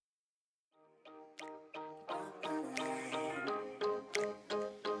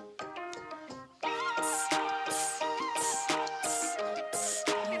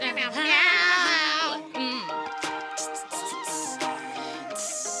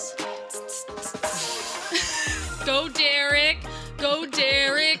Go, Derek. Go,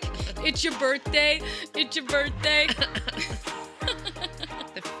 Derek. It's your birthday. It's your birthday. The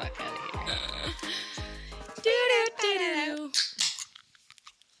fuck out of here. Do-do-do-do-do.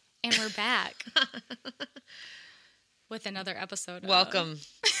 And we're back with another episode. Welcome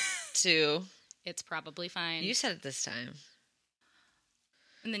to... It's Probably Fine. You said it this time.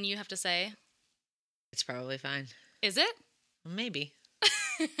 And then you have to say... It's probably fine. Is it? Maybe.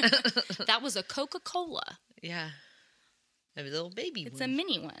 That was a Coca-Cola. Yeah. A little baby It's one. a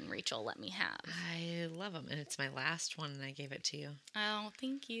mini one, Rachel, let me have. I love them. And it's my last one, and I gave it to you. Oh,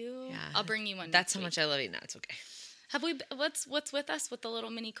 thank you. Yeah. I'll bring you one. That's next how week. much I love you. No, it's okay. Have we? What's with us with the little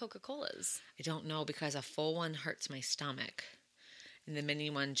mini Coca-Colas? I don't know, because a full one hurts my stomach. And the mini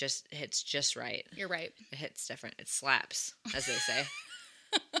one just hits just right. You're right. It hits different. It slaps, as they say.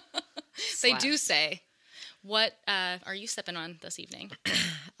 They do say. What are you sipping on this evening?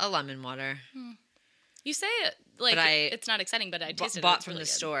 A lemon water. You say it like But it's not exciting, but I tasted it. Bought It's from really the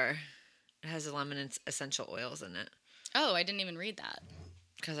good. store. It has a lemon and essential oils in it. Oh, I didn't even read that.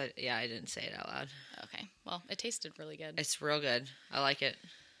 Because I didn't say it out loud. Okay. Well, it tasted really good. It's real good. I like it.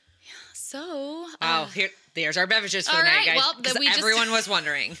 So, Wow, there's our beverages for the all night, right, guys. well, Because we just- everyone was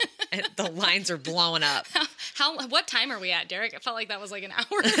wondering. And the lines are blowing up. what time are we at, Derek? It felt like that was like an hour.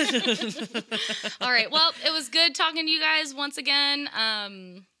 All right. Well, it was good talking to you guys once again. This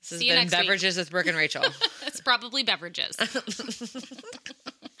has see you been next week. Beverages with Brooke and Rachel. It's probably beverages.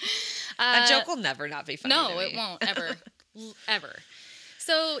 That joke will never not be funny. No, to me. it won't ever, ever.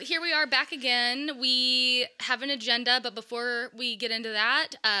 So here we are back again. We have an agenda, but before we get into that,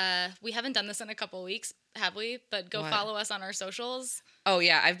 we haven't done this in a couple of weeks, have we? But go What? follow us on our socials. Oh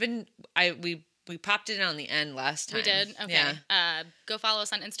yeah, we popped it on the end last time. We did? Okay. Yeah. Go follow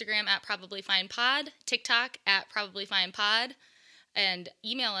us on Instagram at probablyfinepod, TikTok at probablyfinepod, and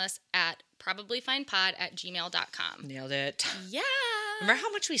email us at probablyfinepod@gmail.com. Nailed it. Yeah. Remember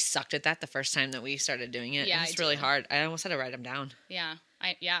how much we sucked at that the first time that we started doing it? Yeah, It's I really do. hard. I almost had to write them down. Yeah.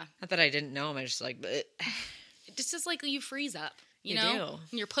 Not that I didn't know them. I just like, bleh. It's just like you freeze up, you You know? do.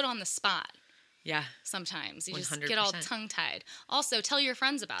 And you're put on the spot Yeah, sometimes. You just get all 100%. tongue-tied. Also, tell your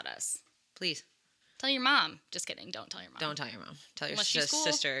friends about us. please. Tell your mom. Just kidding. Don't tell your mom. Don't tell your mom. Tell your Unless she's cool.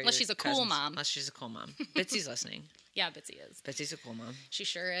 sister. Unless your she's a cool cousins. mom. Unless she's a cool mom. Bitsy's listening. Yeah, Bitsy is. Bitsy's a cool mom. She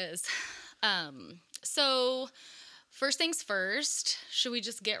sure is. So, first things first, should we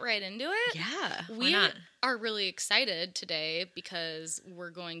just get right into it? Yeah. Why We not? are really excited today because we're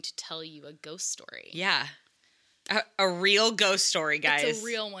going to tell you a ghost story. Yeah. A real ghost story, guys. It's a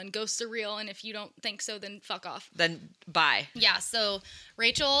real one. Ghosts are real, and if you don't think so, then fuck off. Then bye. Yeah, so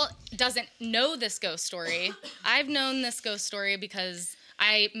Rachel doesn't know this ghost story. I've known this ghost story because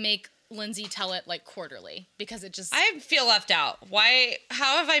I make Lindsay tell it like quarterly because it just... I feel left out. Why?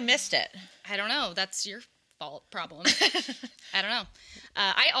 How have I missed it? I don't know. That's your fault problem. I don't know.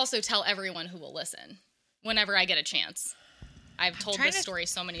 I also tell everyone who will listen whenever I get a chance. I've told trying this to- story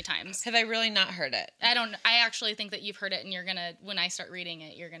so many times. Have I really not heard it? I actually think that you've heard it and you're going to, when I start reading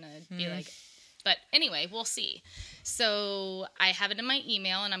it, you're going to be like, but anyway, we'll see. So I have it in my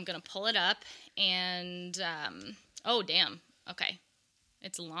email and I'm going to pull it up and, oh, damn. Okay.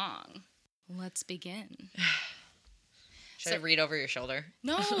 It's long. Let's begin. Should I read over your shoulder?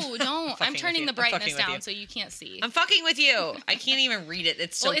 No, don't. fucking I'm with turning you. the I'm brightness fucking with down you. so you can't see. I'm fucking with you. I can't even read it.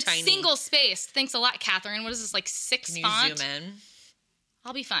 It's so well, it's tiny. single spaced. Thanks a lot, Catherine. What is this, like 6 Can you font? zoom in?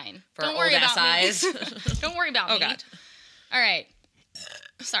 I'll be fine. For Don't our worry old-ass about eyes. me. Don't worry about Oh, me. God. All right.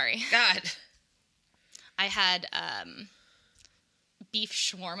 Sorry. God. I had beef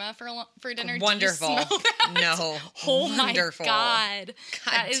shawarma for dinner. Do you Wonderful. smell that? No. Oh Wonderful. my God.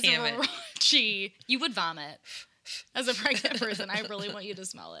 God That is damn it. raunchy. You would vomit. As a pregnant person, I really want you to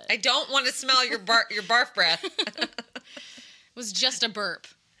smell it. I don't want to smell your barf breath. It was just a burp,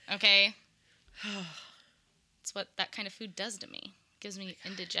 okay? It's what that kind of food does to me. Gives me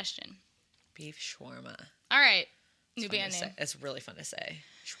indigestion. Beef shawarma. All right. New Fun to band say. name. It's really fun to say.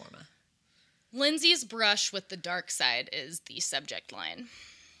 Shawarma. Lindsay's brush with the dark side is the subject line.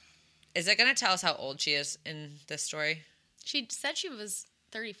 Is it going to tell us how old she is in this story? She said she was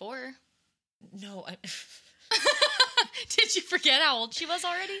 34. No. Did you forget how old she was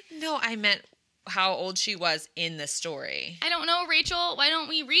already? No, I meant how old she was in the story. I don't know, Rachel. Why don't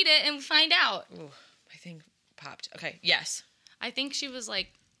we read it and find out? Ooh, my thing popped. Okay, yes. I think she was like,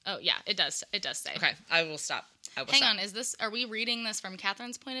 oh yeah, it does. It does say. Okay, I will stop. Hang on, are we reading this from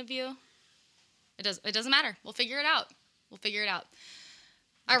Catherine's point of view? It doesn't matter. We'll figure it out.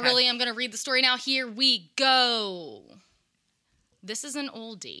 I Okay. really am going to read the story now. Here we go. This is an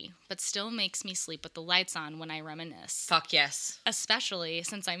oldie, but still makes me sleep with the lights on when I reminisce. Fuck yes. Especially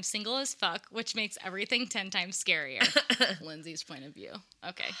since I'm single as fuck, which makes everything 10 times scarier. Lindsay's point of view.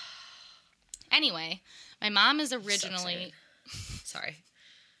 Okay. Anyway, my mom is originally... Sorry.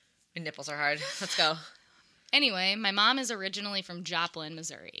 My nipples are hard. Let's go. Anyway, my mom is originally from Joplin,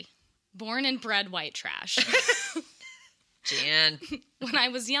 Missouri. Born and bred white trash. Jan. When I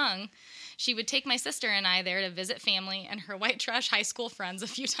was young, she would take my sister and I there to visit family and her white trash high school friends a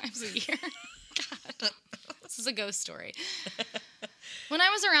few times a year. God, this is a ghost story. When I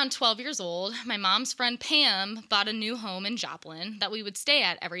was around 12 years old, my mom's friend Pam bought a new home in Joplin that we would stay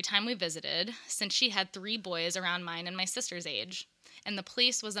at every time we visited, since she had 3 boys around mine and my sister's age. And the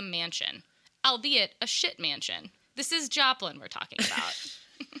place was a mansion, albeit a shit mansion. This is Joplin we're talking about.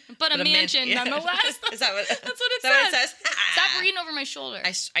 But a mansion nonetheless. Is that what, that's what it says? Stop reading over my shoulder.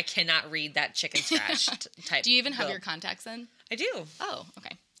 I cannot read that chicken scratch type. Do you even have bill. your contacts in? I do. Oh,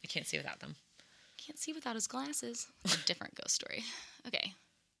 okay. I can't see without them. Can't see without his glasses. A different ghost story. Okay.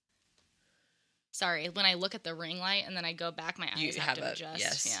 Sorry, when I look at the ring light and then I go back, my eyes have to adjust.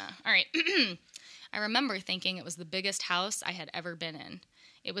 Yes. Yeah. All right. I remember thinking it was the biggest house I had ever been in.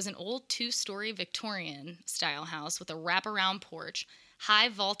 It was an old 2-story Victorian-style house with a wraparound porch, high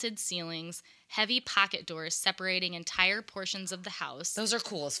vaulted ceilings, heavy pocket doors separating entire portions of the house. Those are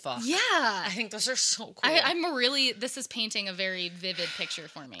cool as fuck. Yeah. I think those are so cool. This is painting a very vivid picture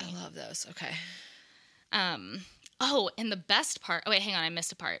for me. I love those. Okay. Oh, and the best part, oh wait, hang on, I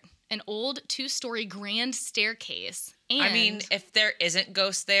missed a part. An old 2-story grand staircase. And I mean, if there isn't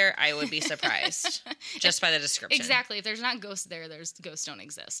ghosts there, I would be surprised just by the description. Exactly. If there's not ghosts there, ghosts don't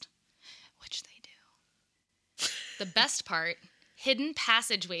exist, which they do. The best part, hidden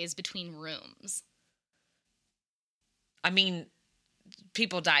passageways between rooms. I mean,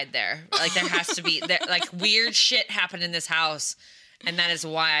 people died there. Like, there has to be, like, weird shit happened in this house, and that is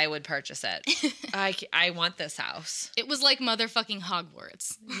why I would purchase it. I want this house. It was like motherfucking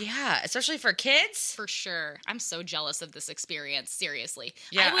Hogwarts. Yeah, especially for kids. For sure. I'm so jealous of this experience, seriously.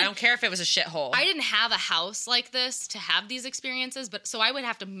 Yeah, I don't care if it was a shithole. I didn't have a house like this to have these experiences, but so I would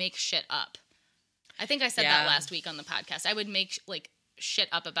have to make shit up. I think I said that last week on the podcast. I would make, like, shit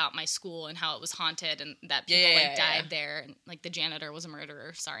up about my school and how it was haunted and that people died there and, like, the janitor was a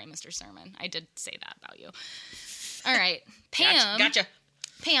murderer. Sorry, Mr. Sermon. I did say that about you. All right. Pam. Gotcha.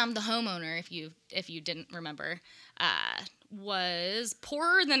 Pam, the homeowner, if you didn't remember, was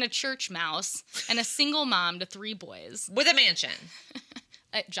poorer than a church mouse and a single mom to 3 boys. With a mansion.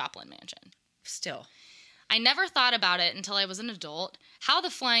 A Joplin mansion. Still. I never thought about it until I was an adult. How the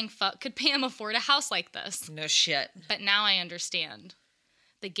flying fuck could Pam afford a house like this? No shit. But now I understand.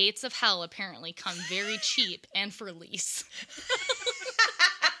 The gates of hell apparently come very cheap and for lease.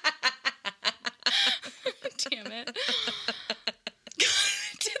 Damn it.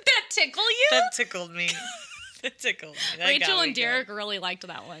 Did that tickle you? That tickled me. It tickled me. Rachel and Derek really liked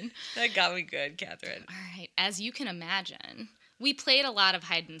that one. That got me good, Catherine. All right. As you can imagine, we played a lot of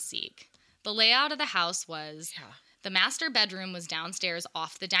hide and seek. The layout of the house was the master bedroom was downstairs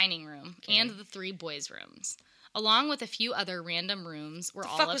off the dining room and the 3 boys' rooms. Along with a few other random rooms were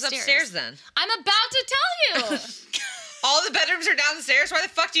all upstairs. What the fuck was upstairs then? I'm about to tell you. All the bedrooms are downstairs? Why the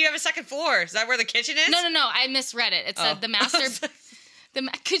fuck do you have a second floor? Is that where the kitchen is? No. I misread it. It said the master...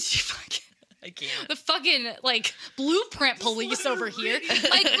 could you fucking... I can't. The fucking, like, blueprint police over here.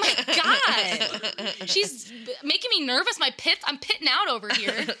 Like, my God. She's making me nervous. I'm pitting out over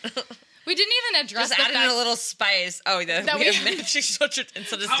here. We didn't even address just adding a little spice. Oh, we have matching sweatshirt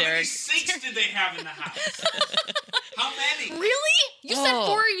instead of How Derek. many sinks did they have in the house? How many? Really? You said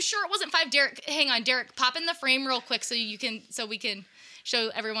 4. Are you sure it wasn't 5? Derek, hang on. Derek, pop in the frame real quick so we can show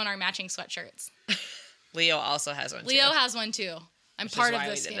everyone our matching sweatshirts. Leo also has one, Leo has one, too. I'm part of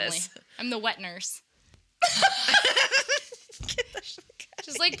this family. I'm the wet nurse.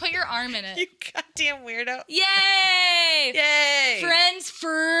 Just, like, put your arm in it. You goddamn weirdo. Yay! Yay! Friends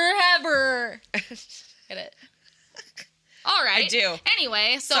forever. Get it? All right. I do.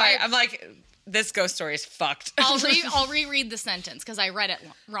 Anyway, so sorry, I'm like, this ghost story is fucked. I'll reread the sentence because I read it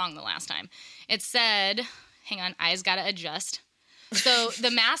wrong the last time. It said, hang on, eyes gotta adjust. So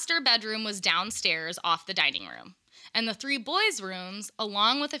the master bedroom was downstairs off the dining room. And the 3 boys' rooms,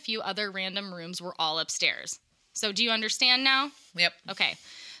 along with a few other random rooms, were all upstairs. So do you understand now? Yep. Okay.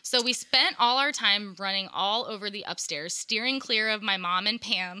 So we spent all our time running all over the upstairs, steering clear of my mom and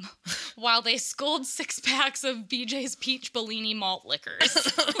Pam, while they sculled 6 packs of BJ's Peach Bellini malt liquors.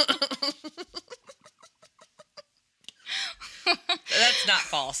 That's not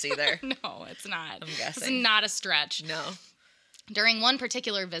false either. No, it's not. I'm guessing. It's not a stretch. No. During one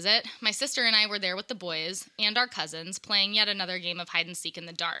particular visit, my sister and I were there with the boys and our cousins playing yet another game of hide and seek in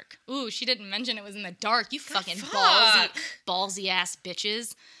the dark. Ooh, she didn't mention it was in the dark. You fucking ballsy ass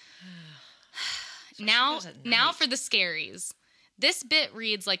bitches. Now for the scaries. This bit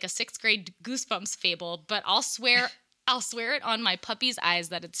reads like a 6th grade Goosebumps fable, but I'll swear it on my puppy's eyes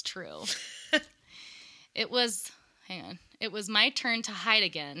that it's true. It was my turn to hide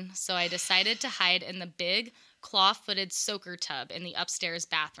again, so I decided to hide in the big, claw-footed soaker tub in the upstairs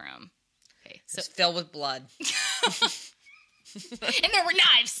bathroom. Okay, so it's filled with blood. And there were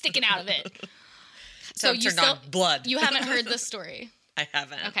knives sticking out of it. So you still blood. You haven't heard this story. I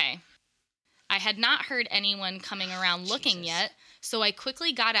haven't. Okay. I had not heard anyone coming around looking yet, so I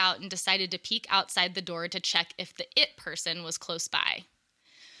quickly got out and decided to peek outside the door to check if the it person was close by.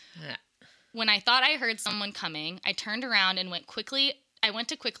 Yeah. When I thought I heard someone coming, I turned around and went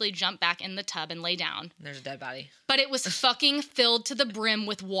to quickly jump back in the tub and lay down. There's a dead body. But it was fucking filled to the brim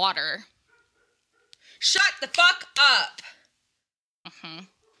with water. Shut the fuck up! Uh-huh.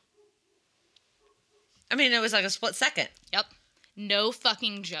 I mean, it was like a split second. Yep. No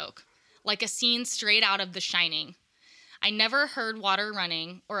fucking joke. Like a scene straight out of The Shining. I never heard water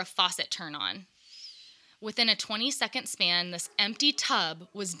running or a faucet turn on. Within a 20-second span, this empty tub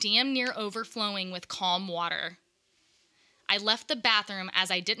was damn near overflowing with calm water. I left the bathroom as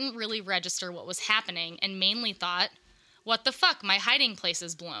I didn't really register what was happening and mainly thought, what the fuck, my hiding place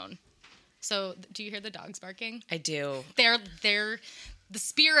is blown. So, do you hear the dogs barking? I do. The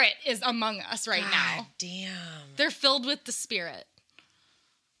spirit is among us right now. Damn. They're filled with the spirit.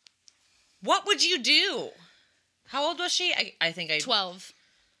 What would you do? How old was she? I think 12.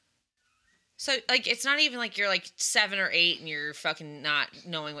 So, like, it's not even like you're, like, 7 or 8 and you're fucking not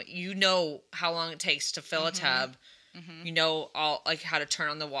knowing what... You know how long it takes to fill a tub. Mm-hmm. You know all, like, how to turn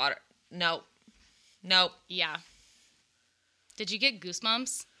on the water. Nope. Yeah. Did you get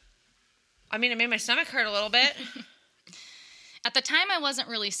goosebumps? I mean, it made my stomach hurt a little bit. At the time, I wasn't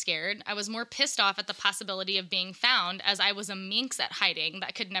really scared. I was more pissed off at the possibility of being found, as I was a minx at hiding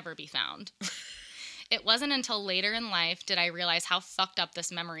that could never be found. It wasn't until later in life did I realize how fucked up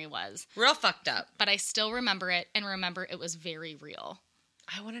this memory was. Real fucked up. But I still remember it, and remember it was very real.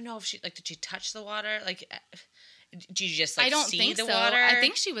 I want to know if she, like, did she touch the water? Like, did you just, like, I don't see think the so. water? I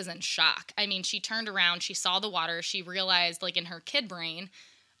think she was in shock. I mean, she turned around, she saw the water, she realized, like, in her kid brain,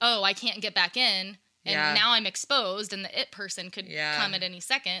 oh, I can't get back in. And now I'm exposed, and the it person could come at any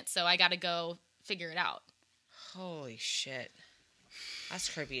second, so I got to go figure it out. Holy shit. That's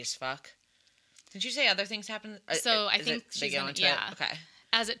creepy as fuck. Did you say other things happened? So I think she's going to, Okay.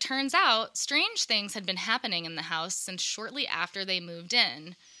 As it turns out, strange things had been happening in the house since shortly after they moved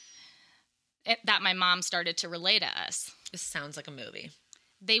in that my mom started to relay to us. This sounds like a movie.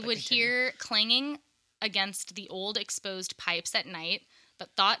 They would hear clanging against the old exposed pipes at night,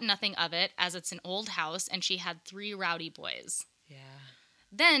 but thought nothing of it as it's an old house and she had 3 rowdy boys. Yeah.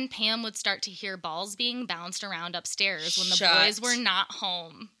 Then Pam would start to hear balls being bounced around upstairs when the boys were not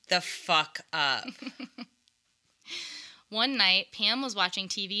home. The fuck up. One night, Pam was watching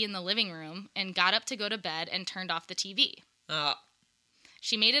TV in the living room and got up to go to bed and turned off the TV. Oh.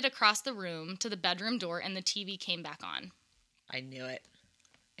 She made it across the room to the bedroom door and the TV came back on. I knew it.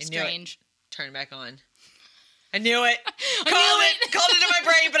 Strange. Turn back on. I knew it. Called it in my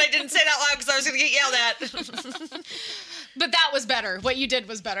brain, but I didn't say it out loud because I was going to get yelled at. But that was better. What you did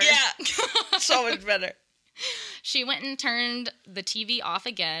was better. Yeah. So much better. She went and turned the TV off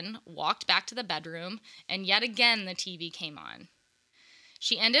again, walked back to the bedroom, and yet again the TV came on.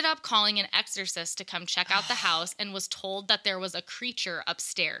 She ended up calling an exorcist to come check out the house and was told that there was a creature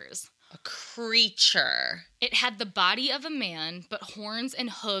upstairs. A creature. It had the body of a man, but horns and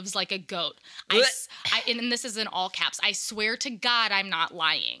hooves like a goat. And this is in all caps. I swear to God I'm not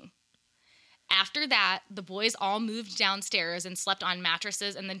lying. After that, the boys all moved downstairs and slept on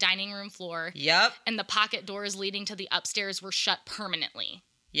mattresses in the dining room floor. Yep. And the pocket doors leading to the upstairs were shut permanently.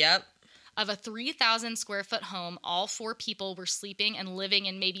 Yep. Of a 3,000 square foot home, all 4 people were sleeping and living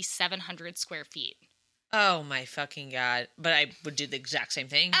in maybe 700 square feet. Oh my fucking God. But I would do the exact same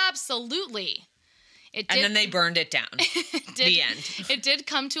thing. Absolutely. And then they burned it down. The end. It did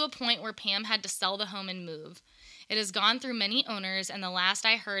come to a point where Pam had to sell the home and move. It has gone through many owners, and the last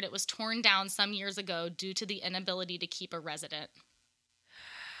I heard, it was torn down some years ago due to the inability to keep a resident.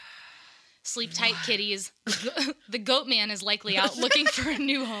 Sleep tight, kitties. The goat man is likely out looking for a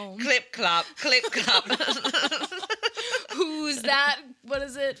new home. Clip clop, clip clop. Who's that? What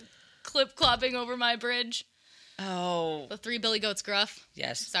is it? Clip clopping over my bridge. Oh. The 3 Billy Goats gruff.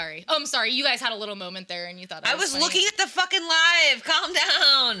 Yes. Sorry. Oh, I'm sorry. You guys had a little moment there and you thought I was funny. looking at the fucking live. Calm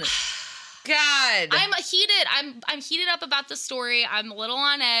down. God. God. I'm heated. I'm heated up about the story. I'm a little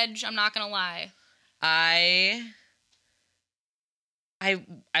on edge. I'm not gonna lie. I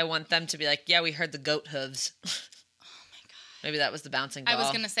want them to be like, yeah, we heard the goat hooves. Oh my god. Maybe that was the bouncing ball. I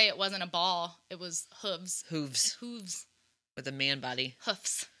was gonna say it wasn't a ball. It was hooves. Hooves Hooves. with a man body.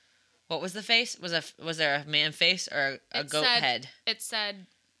 Hoofs. What was the face? Was there a man face or a goat head? It said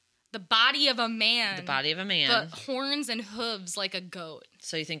the body of a man. The body of a man. But horns and hooves like a goat.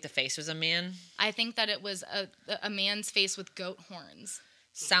 So you think the face was a man? I think that it was a man's face with goat horns.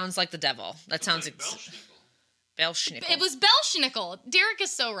 Sounds like the devil. That sounds like Belschnickel. It was Belschnickel. Derek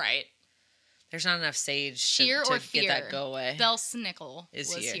is so right. There's not enough sage Sheer to or get fear. that go away. Belschnickel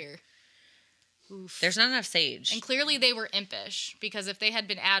Is was here. here. Oof. There's not enough sage. And clearly they were impish because if they had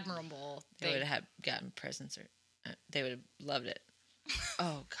been admirable, They would have gotten presents or they would have loved it.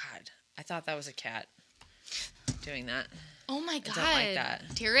 Oh God. I thought that was a cat doing that. Oh my god. don't like that.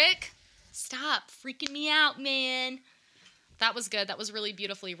 Derek, stop freaking me out, man. That was good. That was really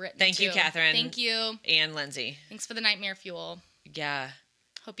beautifully written. Thank you, too. Catherine. Thank you. And Lindsay. Thanks for the nightmare fuel. Yeah.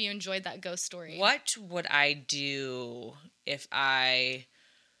 Hope you enjoyed that ghost story. What would I do if I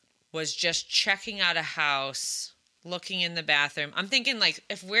was just checking out a house, looking in the bathroom? I'm thinking like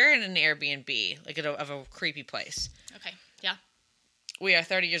if we're in an Airbnb, like of a creepy place. Okay. Yeah. We are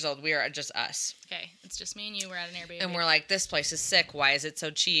 30 years old. We are just us. Okay. It's just me and you. We're at an Airbnb. And we're like, this place is sick. Why is it so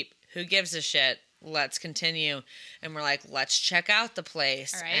cheap? Who gives a shit? Let's continue. And we're like, let's check out the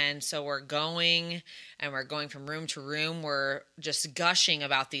place. All right. And so we're going from room to room. We're just gushing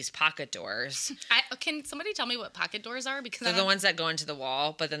about these pocket doors. Can somebody tell me what pocket doors are? Because They're the ones that go into the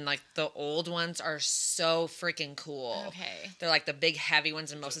wall, but then like the old ones are so freaking cool. Okay. They're like the big heavy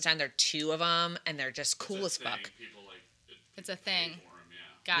ones, and most of the time there are two of them, and they're just cool as fuck. People like It's a people pay thing. for 'em,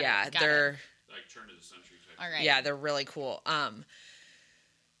 yeah. Got it. Got they're it. Like turn of the century type. All right. yeah, they're really cool.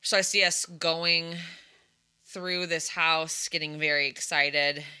 So I see us going through this house, getting very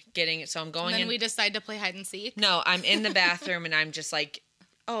excited, so I'm going And then in. we decide to play hide and seek. No, I'm in the bathroom and I'm just like,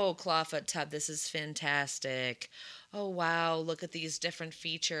 oh, clawfoot tub, this is fantastic. Oh, wow, look at these different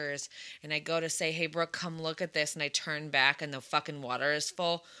features. And I go to say, hey, Brooke, come look at this. And I turn back and the fucking water is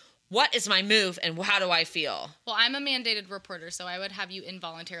full. What is my move and how do I feel? Well, I'm a mandated reporter, so I would have you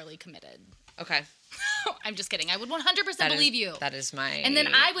involuntarily committed. Okay. I'm just kidding. I would 100% believe you. That is my... And then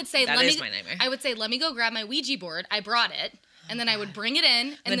I would say, that let is me. my nightmare. I would say, let me go grab my Ouija board. I brought it, and then I would bring it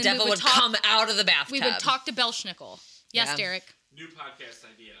in, and the then devil we would talk, come out of the bathtub. We would talk to Belschnickel. Yes, Yeah. Derek. New podcast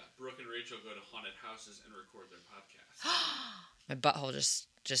idea. Brooke and Rachel go to haunted houses and record their podcast. My butthole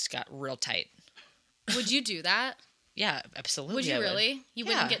just got real tight. Would you do that? Yeah, absolutely. Would you I really? You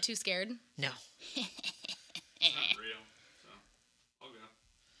Yeah. wouldn't get too scared? No. It's not real, so I'll go.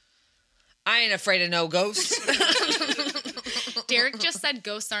 I ain't afraid of no ghosts. Derek just said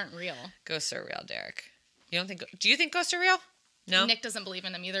ghosts aren't real. Ghosts are real, Derek. You don't think? Do you think ghosts are real? No. Nick doesn't believe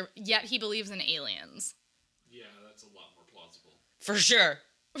in them either, yet he believes in aliens. Yeah, that's a lot more plausible. For sure.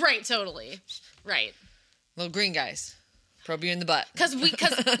 Right, totally. Right. Little green guys. Probe you in the butt. Because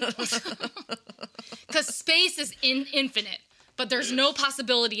space is infinite, but there's no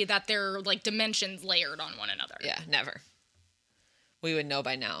possibility that there are like dimensions layered on one another. Yeah, never. We would know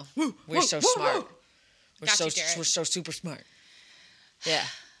by now. We're so smart. We're Got so you, Derek. we're so super smart. Yeah.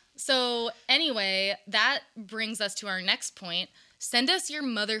 So anyway, that brings us to our next point. Send us your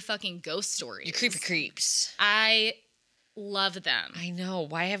motherfucking ghost stories. You creepy creeps. I love them. I know.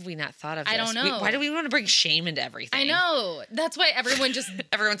 Why have we not thought of this? I don't know. Why do we want to bring shame into everything? I know. That's why everyone just...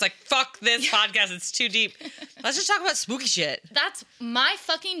 Everyone's like, fuck this podcast. It's too deep. Let's just talk about spooky shit. That's my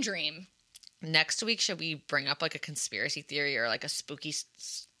fucking dream. Next week, should we bring up like a conspiracy theory or like a spooky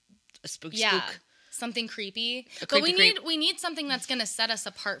spook? Something creepy. A But creepy we need something that's going to set us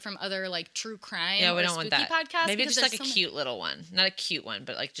apart from other like true crime Yeah, we or don't want spooky that. podcasts. Maybe because just like there's a so cute little one. Not a cute one,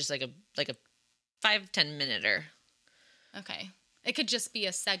 but like just like a 5-10 minute. Okay. It could just be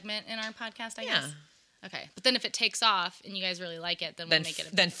a segment in our podcast, I Yeah. guess. Okay. But then if it takes off and you guys really like it, then we'll make it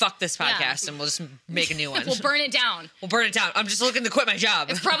Then fuck this podcast and we'll just make a new one. we'll burn it down. We'll burn it down. I'm just looking to quit my job.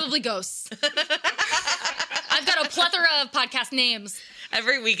 It's probably ghosts. I've got a plethora of podcast names.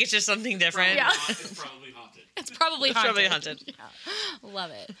 Every week it's just something different. Yeah. It's probably haunted. It's probably It's haunted. probably haunted. Yeah.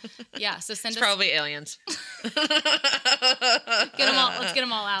 Love it. Yeah, so send It's us probably aliens. get them all. Let's get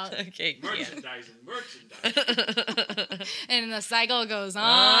them all out. Okay. Yeah. Merchandising. And the cycle goes on,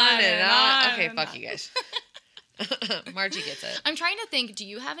 On and on. Okay, and fuck on. you guys. Margie gets it. I'm trying to think, did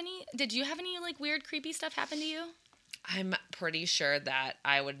you have any like weird creepy stuff happen to you? I'm pretty sure that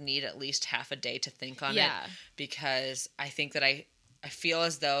I would need at least half a day to think on it Yeah. because I think that I feel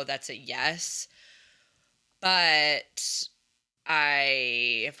as though that's a yes, but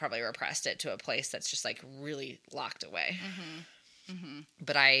I have probably repressed it to a place that's just like really locked away.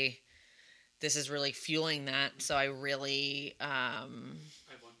 But this is really fueling that. So I really, I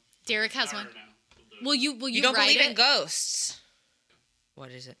have one. Derek has Hour one. now. Will you don't write believe in it? ghosts.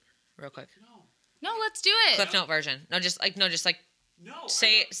 What is it? Real quick. No, let's do it. Cliff Note version. No, just like No.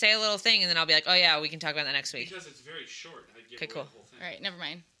 say a little thing, and then I'll be like, oh yeah, we can talk about that next week. Because it's very short. I'd give Okay, away cool. the whole thing. All right, never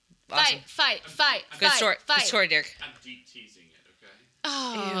mind. Awesome. Fight. Good story. Fight. Good story, Derek. I'm deep teasing it, okay?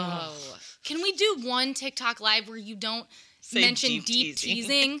 Oh. Can we do one TikTok live where you don't Say mention deep deep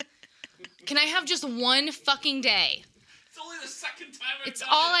teasing. teasing? Can I have just one fucking day? It's only the second time I've It's done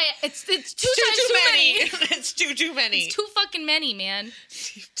all it. it's two times too many. It's too many. It's too fucking many, man.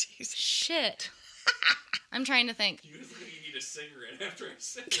 Deep teasing. Shit. I'm trying to think. You guys look like you need a cigarette after I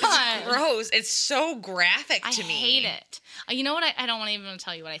say God. Gross. It's so graphic I to me. hate it. You know what? I don't want to even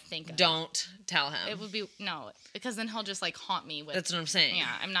tell you what I think of. Don't tell him. It would be no, because then he'll just like haunt me with. That's what I'm saying. Yeah,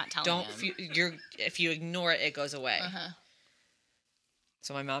 I'm not telling Don't. him. If you ignore it, it goes away. Uh-huh.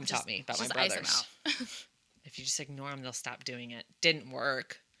 So my mom taught me about my Just ice 'em brothers. out. If you just ignore them, they'll stop doing it. Didn't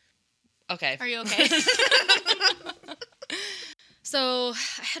work. Okay. Are you okay? So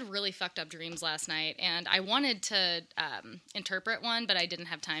I had really fucked up dreams last night, and I wanted to interpret one, but I didn't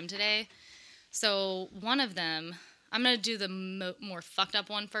have time today. So one of them, I'm going to do the more fucked up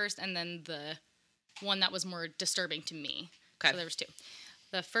one first, and then the one that was more disturbing to me. Okay. So there was two.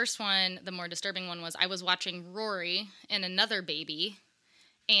 The first one, the more disturbing one, was I was watching Rory and another baby,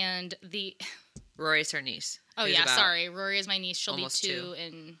 and the... Rory's her niece. Oh, Who's yeah, about- sorry. Rory is my niece. She'll be almost 2 2.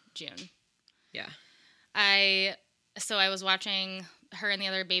 in June. Yeah. So I was watching her and the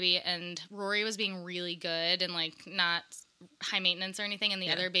other baby, and Rory was being really good and like not high maintenance or anything, and the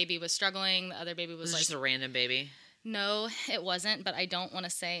Yeah. other baby was struggling. The other baby was This is like, just a random baby. no, it wasn't, but I don't want to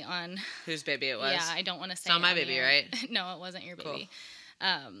say on. Whose baby it was? Yeah, I don't want to say. not my on the baby, air. right? No, it wasn't your Cool. baby.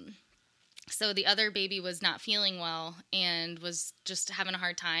 So the other baby was not feeling well and was just having a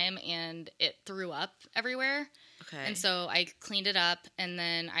hard time, and it threw up everywhere. Okay. And so I cleaned it up, and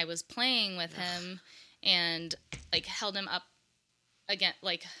then I was playing with him and like held him up again,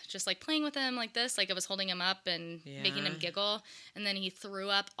 like just like playing with him like this, like I was holding him up and making him Yeah. giggle. And then he threw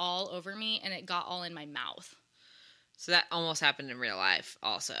up all over me, and it got all in my mouth. So that almost happened in real life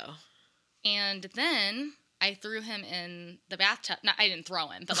also. And then I threw him in the bathtub. No, I didn't throw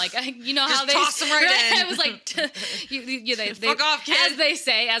him, but like you know Just how they toss him right in. I was like, they Fuck off, kid. as they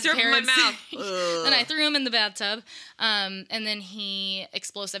say, as Threw up in my parents. mouth. Then I Ugh. threw him in the bathtub, and then he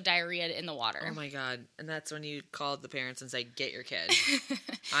explosive diarrhea in the water. Oh my god. And that's when you called the parents and say, get your kid.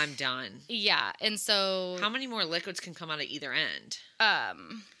 I'm done. Yeah, and so How many more liquids can come out of either end?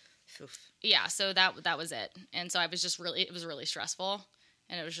 Oof. yeah, so that was it, and so I was just it was really stressful,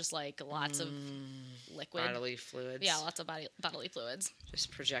 and it was just like lots of liquid. Bodily fluids. Yeah, lots of bodily fluids.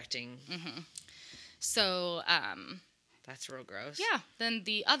 Just projecting. So, That's real gross. yeah. Then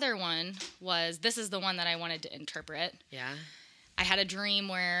the other one was, this is the one that I wanted to interpret. Yeah. I had a dream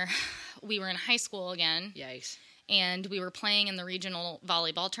where we were in high school again, Yikes. and we were playing in the regional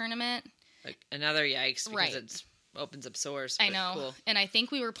volleyball tournament. Like another yikes because Right. it opens up sores. I but know. Cool. And I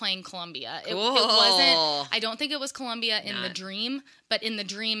think we were playing Columbia. It Cool. wasn't, I don't think it was Columbia in the Not- dream, but in the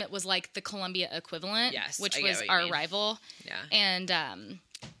dream it was like the Columbia equivalent, Yes, which I get was what you our mean. rival. Yeah. And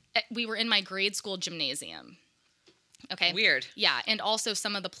we were in my grade school gymnasium. Okay. Weird. Yeah, and also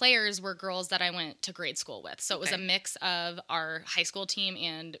some of the players were girls that I went to grade school with. So it was Okay. a mix of our high school team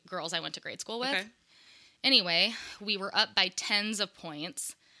and girls I went to grade school with. Okay. Anyway, we were up by tens of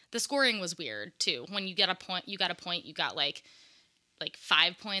points. The scoring was weird too. When you get a point, you got like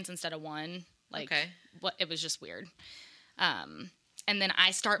 5 points instead of 1. Like Okay. what it was just weird. And then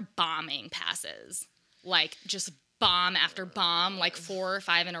I start bombing passes. Like just bomb after bomb, like 4 or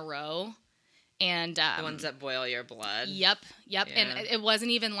 5 in a row. And The ones that boil your blood. Yep. Yeah. And it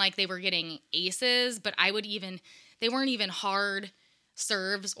wasn't even like they were getting aces, but they weren't even hard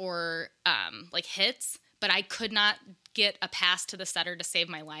serves or like hits, but I could not get a pass to the setter to save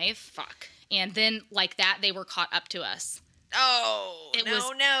my life. Fuck. And then like that, they were caught up to us. Oh, It no,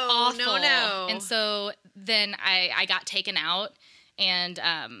 was no, awful. no. And so then I got taken out, and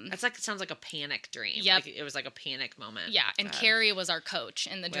That's like, it sounds like a panic dream. Yep. Like it was like a panic moment. yeah, and God. Carrie was our coach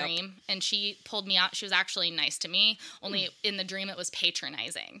in the Well. dream, and she pulled me out. She was actually nice to me, only in the dream it was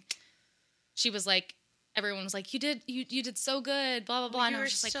patronizing. She was like, everyone was like, you did so good, blah blah blah. And You I were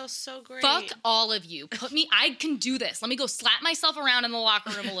was just like, so great. fuck all of you. I can do this. Let me go slap myself around in the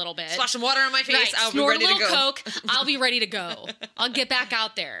locker room a little bit. Splash some water on my face. Right, I'll be snort ready a to little go. Coke. I'll be ready to go. I'll get back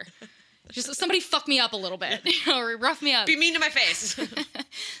out there. Just somebody fuck me up a little bit, or rough me up. Be mean to my face.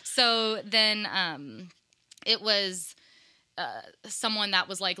 So then it was someone that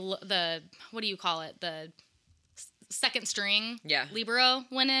was like the, what do you call it? The second string Yeah. libero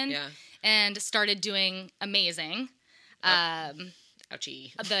went in Yeah. and started doing amazing.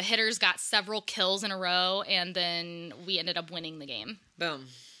 Ouchie. The hitters got several kills in a row, and then we ended up winning the game. Boom.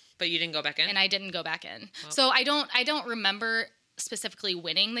 But you didn't go back in? And I didn't go back in. So I don't remember specifically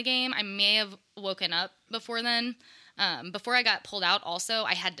winning the game. I may have woken up before then. Before I got pulled out also,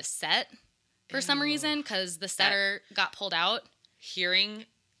 I had to set for some reason because the setter got pulled out. Hearing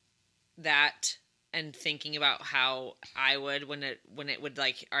that and thinking about how I would when it would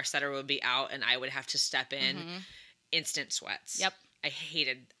like our setter would be out and I would have to step in, instant sweats. Yep. I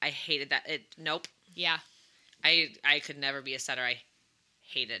hated that. Nope. Yeah. I could never be a setter. I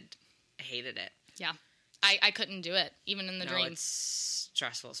hated it. Yeah. I couldn't do it, even in the No, dream. it's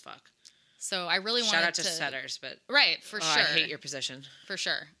stressful as fuck. So I really wanted Shout out to setters, but Right, for sure. I hate your position. For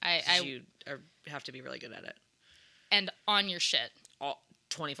sure. You have to be really good at it. And on your shit. All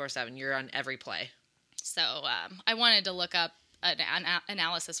 24/7. You're on every play. So I wanted to look up an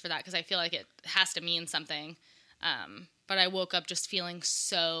analysis for that because I feel like it has to mean something. But I woke up just feeling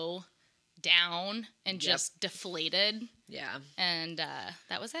so down and just deflated. Yeah. And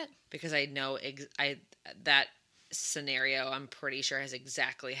that was it. Because I know that scenario I'm pretty sure has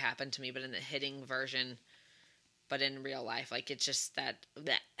exactly happened to me, but in the hitting version, but in real life, like it's just that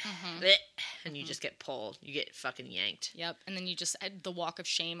bleh, and you just get pulled. You get fucking yanked. Yep. And then you just had the walk of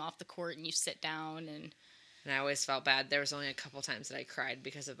shame off the court and you sit down and I always felt bad. There was only a couple times that I cried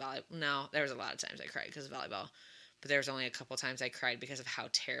because of volleyball. No, there was a lot of times I cried because of volleyball. But there was only a couple times I cried because of how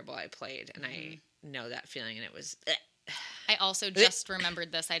terrible I played. And I know that feeling, and it was... I also just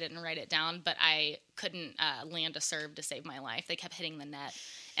remembered this. I didn't write it down, but I couldn't land a serve to save my life. They kept hitting the net.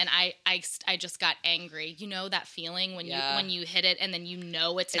 And I just got angry. You know that feeling when you hit it and then you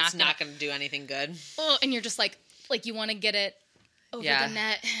know it's not going to do anything good. Oh, and you're just like you want to get it over the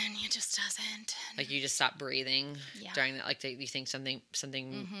net and it just doesn't. Like you just stop breathing during that. Like you think something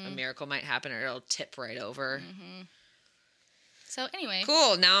a miracle might happen or it'll tip right over. So anyway.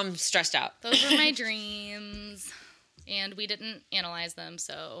 Cool. Now I'm stressed out. Those were my dreams. And we didn't analyze them,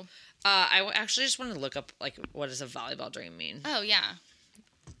 so... I actually just want to look up, like, what does a volleyball dream mean? Oh, yeah.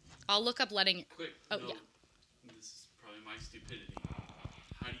 I'll look up letting... Quick note. Yeah. This is probably my stupidity.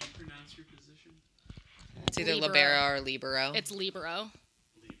 How do you pronounce your position? It's either Libero. libero or libero. It's libero.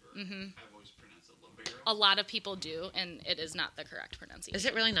 Libero. I've always pronounced it libero. A lot of people do, and it is not the correct pronunciation. Is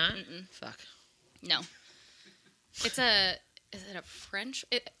it really not? Fuck. No. It's a... Is it a French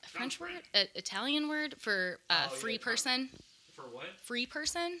word? Italian word for free person? For what? Free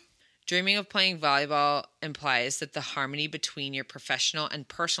person? Dreaming of playing volleyball implies that the harmony between your professional and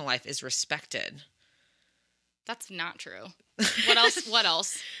personal life is respected. That's not true. What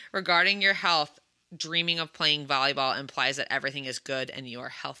else? Regarding your health, dreaming of playing volleyball implies that everything is good and you are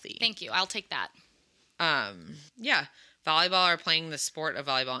healthy. Thank you. I'll take that. Yeah. Volleyball or playing the sport of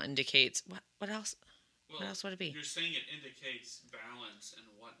volleyball indicates... What else? Well, what else would it be? You're saying it indicates balance and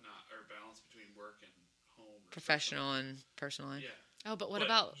whatnot, or balance between work and home. Professional and personal life. Yeah. Oh, but what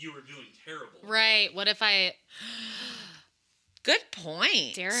about... You were doing terrible. Right. What if I... Good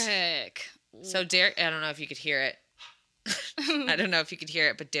point. Derek. So Derek, I don't know if you could hear it. I don't know if you could hear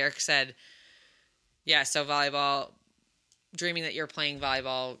it, but Derek said, yeah, so volleyball, dreaming that you're playing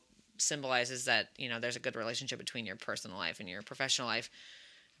volleyball symbolizes that, there's a good relationship between your personal life and your professional life.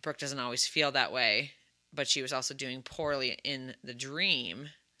 Brooke doesn't always feel that way, but she was also doing poorly in the dream,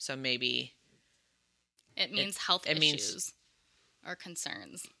 so maybe... It means health issues or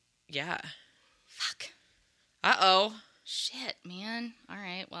concerns. Yeah. Fuck. Uh-oh. Shit, man. All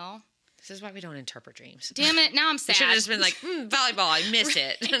right, well... This is why we don't interpret dreams. Damn it, now I'm sad. You should have just been like, volleyball, I miss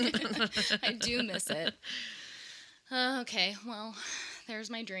it. I do miss it. Okay, well,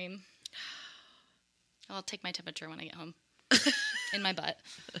 there's my dream. I'll take my temperature when I get home. In my butt.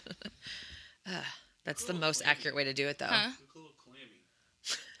 That's the most accurate way to do it, though. Huh? Look a little clammy.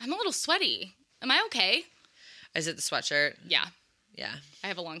 I'm a little sweaty. Am I okay? Is it the sweatshirt? Yeah. Yeah. I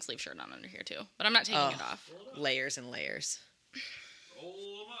have a long sleeve shirt on under here, too. But I'm not taking it off. Layers and layers. Roll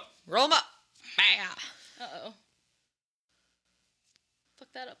them up. Roll them up. Uh-oh. Fuck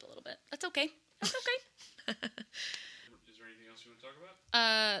that up a little bit. That's okay. That's okay. Is there anything else you want to talk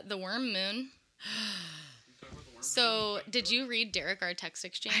about? The worm moon. So, did you read Derek, our text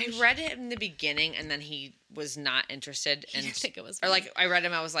exchange? I read it in the beginning, and then he was not interested. And I think it was funny. Or, like, I read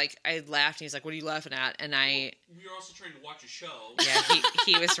him, I was like, I laughed, and he's like, what are you laughing at? And we were also trying to watch a show. Yeah,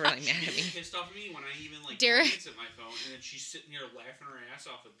 he was really mad at me. He pissed off at me when I even, Derek glanced at my phone, and then she's sitting here laughing her ass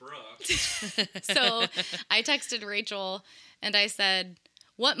off with Brooke. So, I texted Rachel, and I said,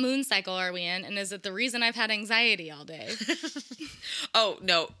 what moon cycle are we in? And is it the reason I've had anxiety all day? Oh,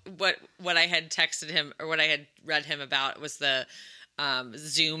 no. What I had texted him or what I had read him about was the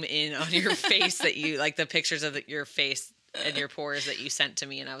zoom in on your face that you, like the pictures of your face and your pores that you sent to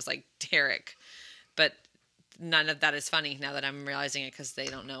me. And I was like, Derek. But none of that is funny now that I'm realizing it because they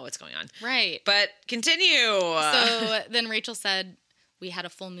don't know what's going on. Right. But continue. So then Rachel said, we had a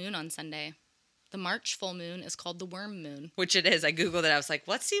full moon on Sunday. The March full moon is called the worm moon. Which it is. I Googled it. I was like,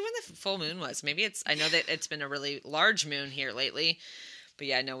 let's see when the full moon was. Maybe I know that it's been a really large moon here lately. But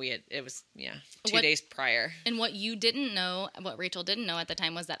yeah, I know it was 2 days prior. And what you didn't know, what Rachel didn't know at the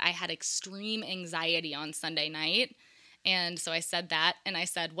time was that I had extreme anxiety on Sunday night. And so I said that, and I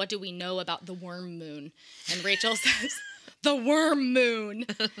said, what do we know about the worm moon? And Rachel says, the worm moon.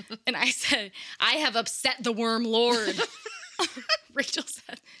 And I said, I have upset the worm lord. Rachel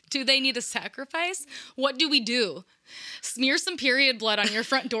said, do they need a sacrifice? What do we do? Smear some period blood on your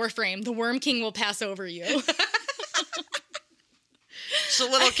front door frame. The Worm King will pass over you. Just a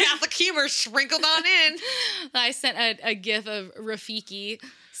little Catholic humor sprinkled on in. I sent a gif of Rafiki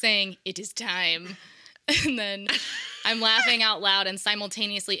saying, it is time. And then I'm laughing out loud and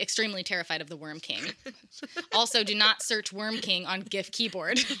simultaneously extremely terrified of the Worm King. Also, do not search Worm King on GIF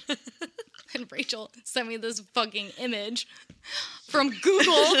keyboard. And Rachel sent me this fucking image from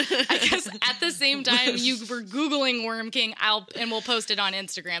Google. I guess at the same time you were Googling Worm King, we'll post it on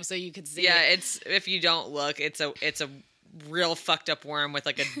Instagram so you could see. Yeah, it's if you don't look, it's a real fucked up worm with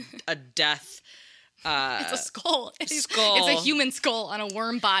like a death. It's a skull. Skull. It's a human skull on a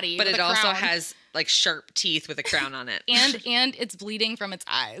worm body. But with it a also crown. has like sharp teeth with a crown on it. and it's bleeding from its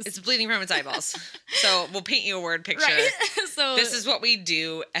eyes. It's bleeding from its eyeballs. So we'll paint you a word picture. Right. So this is what we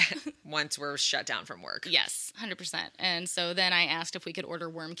do once we're shut down from work. Yes, 100%. And so then I asked if we could order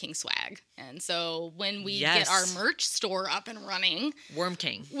Worm King swag. And so when we get our merch store up and running, Worm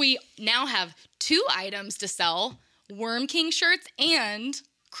King, we now have 2 items to sell: Worm King shirts and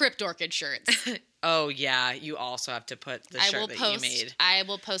Crypt Orchid shirts. Oh yeah, you also have to put the shirt that you made. I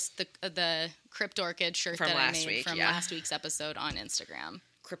will post the Crypt Orchid shirt from that I last made week, from last week's episode on Instagram.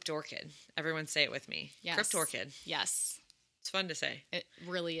 Crypt Orchid. Everyone say it with me. Yes. Crypt Orchid. Yes. It's fun to say. It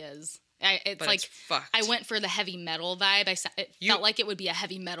really is. It's but like it's fucked. I went for the heavy metal vibe. It felt like it would be a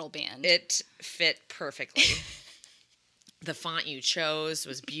heavy metal band. It fit perfectly. The font you chose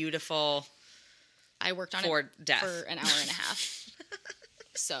was beautiful. I worked on for it death. for an hour and a half.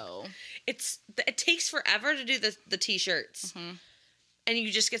 So it takes forever to do the t-shirts. Mm-hmm. And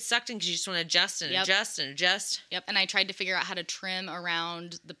you just get sucked in because you just want to adjust and adjust and adjust. Yep. And I tried to figure out how to trim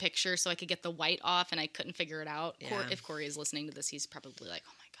around the picture so I could get the white off, and I couldn't figure it out. Yeah. If Corey is listening to this, he's probably like,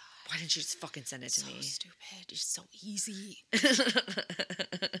 "Oh my god, why didn't you just fucking send it to me? So stupid. It's so easy."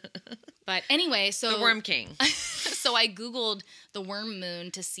 But anyway, so the Worm King. So I Googled the worm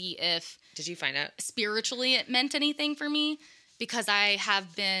moon to see if did you find out spiritually it meant anything for me, because I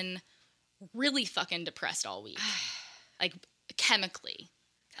have been really fucking depressed all week, like chemically.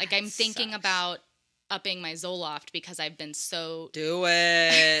 Like I'm thinking about upping my Zoloft because I've been so do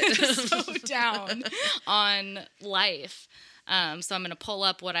it so down on life. So I'm gonna pull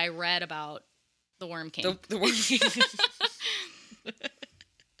up what I read about the Worm King. The Worm King.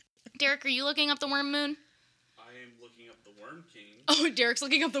 Derek, are you looking up the Worm Moon? I am looking up the Worm King. Oh, Derek's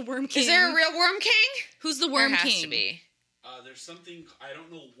looking up the Worm King. Is there a real Worm King? Who's the Worm there King? has to be. There's something, I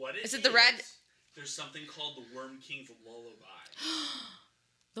don't know what it is. Is it the red? There's something called the Worm King's Lullaby.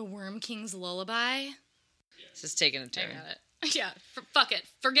 The Worm King's Lullaby? This is taking a turn. I got it. Yeah, fuck it.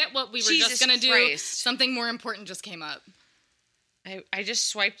 Forget what we were Jesus just going to do. Christ. Something more important just came up. I just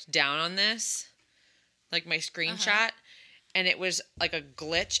swiped down on this, like my screenshot, and it was like a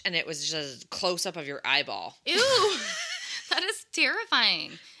glitch, and it was just a close-up of your eyeball. Ew! That is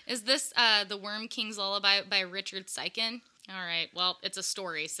terrifying. Is this The Worm King's Lullaby by Richard Seiken? All right. Well, it's a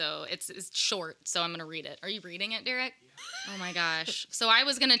story, so it's short, so I'm going to read it. Are you reading it, Derek? Yeah. Oh, my gosh. So I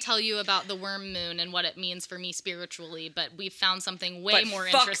was going to tell you about the worm moon and what it means for me spiritually, but we found something way more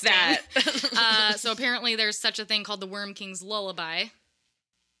interesting. That. So apparently there's such a thing called the Worm King's Lullaby.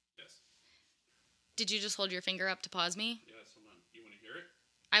 Yes. Did you just hold your finger up to pause me? Yes, hold on. You want to hear it?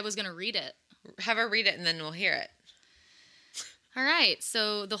 I was going to read it. Have her read it, and then we'll hear it. All right,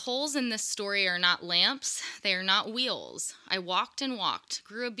 so the holes in this story are not lamps, they are not wheels. I walked and walked,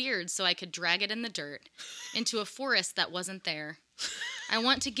 grew a beard so I could drag it in the dirt, into a forest that wasn't there. I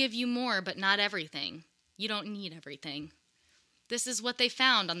want to give you more, but not everything. You don't need everything. This is what they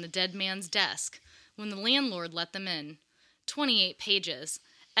found on the dead man's desk when the landlord let them in. 28 pages,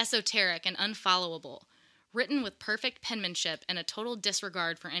 esoteric and unfollowable. Written with perfect penmanship and a total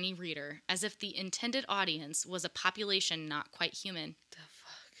disregard for any reader, as if the intended audience was a population not quite human.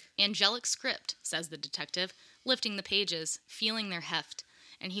 Angelic script, says the detective, lifting the pages, feeling their heft,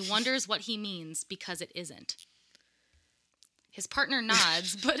 and he wonders what he means because it isn't. His partner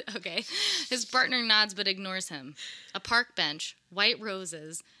nods, but ignores him. A park bench, white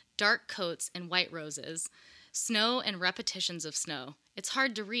roses, dark coats and white roses, snow and repetitions of snow. It's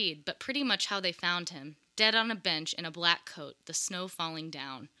hard to read, but pretty much how they found him. Dead on a bench in a black coat, the snow falling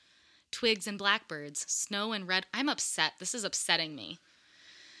down. Twigs and blackbirds, snow and red. I'm upset. This is upsetting me.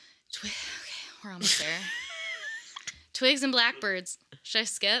 Okay, we're almost there. Twigs and blackbirds. Should I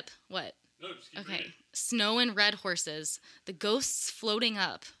skip? What? No, just keep Okay. reading. Snow and red horses. The ghosts floating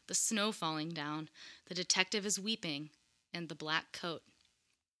up. The snow falling down. The detective is weeping. And the black coat.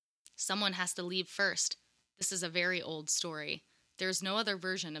 Someone has to leave first. This is a very old story. There's no other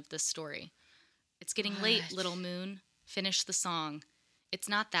version of this story. It's getting late, little moon. Finish the song. It's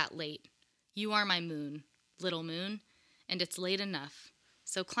not that late. You are my moon, little moon, and it's late enough.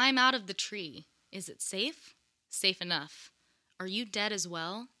 So climb out of the tree. Is it safe? Safe enough. Are you dead as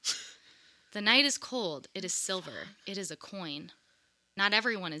well? The night is cold. It is silver. It is a coin. Not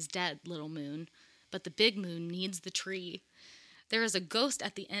everyone is dead, little moon, but the big moon needs the tree. There is a ghost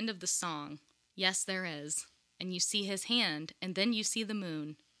at the end of the song. Yes, there is. And you see his hand, and then you see the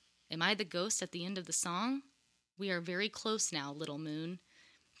moon. Am I the ghost at the end of the song? We are very close now, little moon.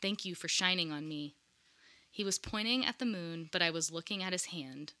 Thank you for shining on me. He was pointing at the moon, but I was looking at his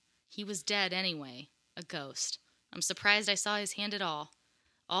hand. He was dead anyway, a ghost. I'm surprised I saw his hand at all.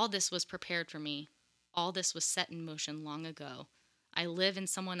 All this was prepared for me. All this was set in motion long ago. I live in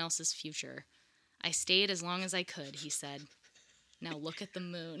someone else's future. I stayed as long as I could, he said. Now look at the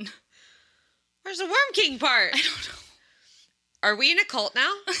moon. Where's the Worm King part? I don't know. Are we in a cult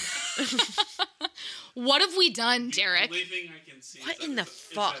now? What have we done, Derek? The only thing I can see What is in that the is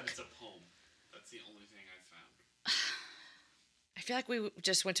that fuck? it's a poem. That's the only thing I found. I feel like we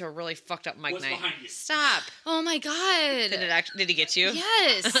just went to a really fucked up mic What's night. behind you? Stop. Oh my god. Did he get you?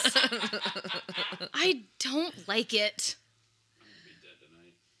 Yes. I don't like it. I'm gonna be dead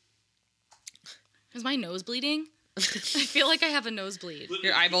tonight. Is my nose bleeding? I feel like I have a nosebleed. Literally,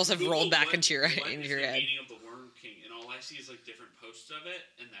 Your eyeballs have Google rolled back what- into your what into is your the head. meaning of the Worm King, and all I see is like different posts of it,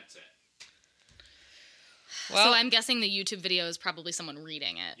 and that's it. Well, So I'm guessing the YouTube video is probably someone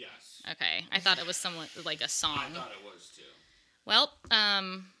reading it. Yes, Okay. I thought it was someone like a I song. thought it was too. Well,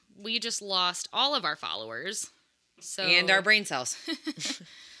 we just lost all of our followers. So and our brain cells.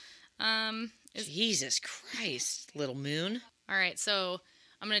 um Jesus Christ, little moon. all right, so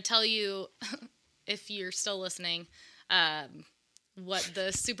I'm going to tell you if you're still listening what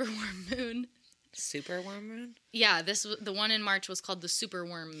the super worm moon. Super worm moon? Yeah, the one in March was called the super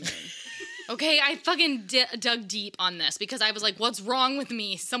worm moon. Okay, I fucking dug deep on this because I was like, what's wrong with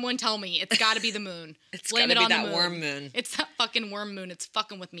me? Someone tell me. It's got to be the moon. It's Blame gotta it be on that the worm moon. It's that fucking worm moon. It's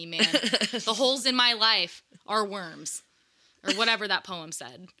fucking with me, man. The holes in my life are worms. Or whatever that poem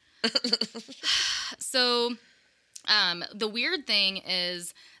said. So, the weird thing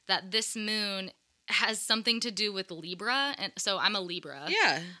is that this moon has something to do with Libra. And so I'm a Libra.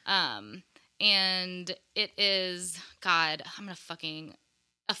 Yeah. And it is, God,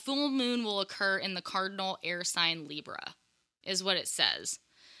 a full moon will occur in the cardinal air sign Libra, is what it says.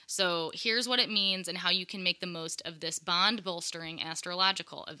 So here's what it means and how you can make the most of this bond-bolstering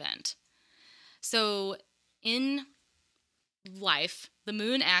astrological event. So in life, the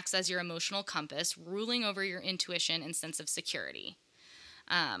moon acts as your emotional compass, ruling over your intuition and sense of security.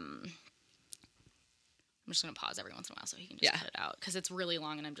 I'm just going to pause every once in a while so he can just cut it out because it's really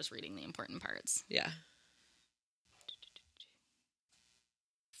long and I'm just reading the important parts. Yeah.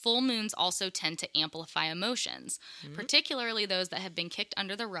 Full moons also tend to amplify emotions, particularly those that have been kicked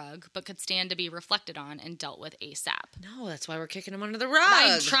under the rug but could stand to be reflected on and dealt with ASAP. No, that's why we're kicking him under the rug.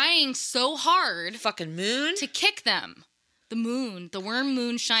 I'm trying so hard Fucking moon. to kick them. The moon, the worm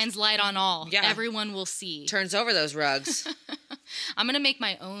moon shines light on all. Yeah. Everyone will see. Turns over those rugs. I'm going to make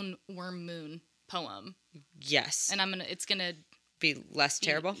my own worm moon poem. Yes. And it's going to be less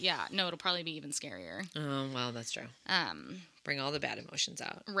terrible. Yeah, no, it'll probably be even scarier. Oh, well, that's true. Bring all the bad emotions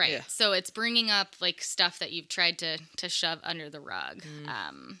out. Right. Yeah. So it's bringing up like stuff that you've tried to shove under the rug.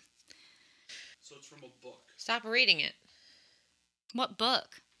 So it's from a book. Stop reading it. What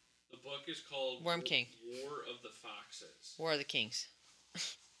book? The book is called Worm King. War of the Foxes. War of the Kings.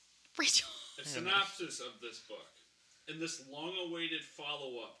 Rachel. A synopsis of this book. In this long-awaited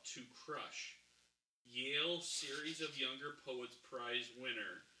follow-up to Crush, Yale Series of Younger Poets Prize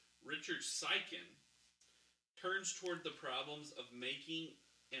winner Richard Sykin turns toward the problems of making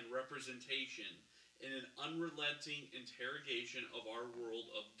and representation in an unrelenting interrogation of our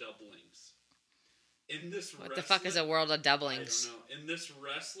world of doublings. In this What the fuck is a world of doublings? I don't know. In this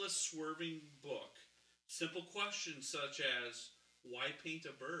restless, swerving book, simple questions such as, why paint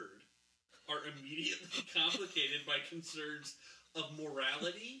a bird, are immediately complicated by concerns of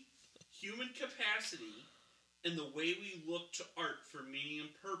morality, human capacity, and the way we look to art for meaning and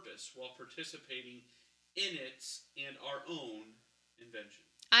purpose while participating in its and our own invention.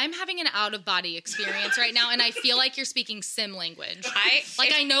 I'm having an out-of-body experience right now, and I feel like you're speaking sim language.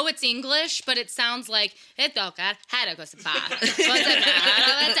 I know it's English, but it sounds like and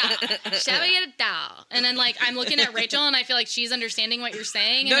then like I'm looking at Rachel, and I feel like she's understanding what you're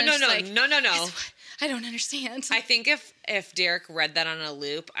saying. And No. like, No. I don't understand. I think if Derek read that on a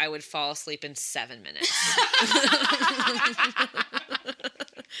loop, I would fall asleep in 7 minutes.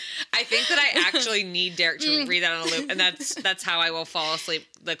 I think that I actually need Derek to read that on a loop, and that's how I will fall asleep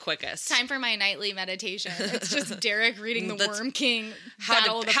the quickest. Time for my nightly meditation. It's just Derek reading the Worm King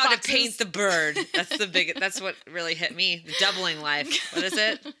How to paint the bird. That's what really hit me. The doubling life. What is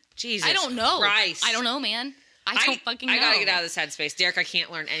it? Jesus I don't know. Christ. I don't know, man. I don't fucking know. I gotta get out of this headspace. Derek, I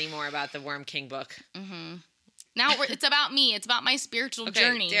can't learn any more about the Worm King book. Mm-hmm. Now it's about me. It's about my spiritual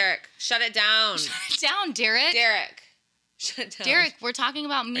journey. Derek, shut it down. Shut it down, Derek. Derek, shut it down. Derek, we're talking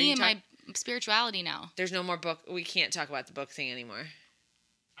about me and my spirituality now. There's no more book. We can't talk about the book thing anymore.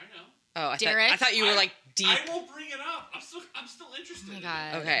 I know. Oh, Derek? I thought you were like deep. I will bring it up. I'm still interested. Oh my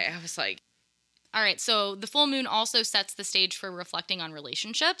God. Okay, I was like. All right, so the full moon also sets the stage for reflecting on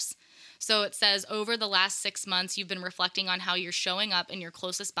relationships. So it says, over the last 6 months, you've been reflecting on how you're showing up in your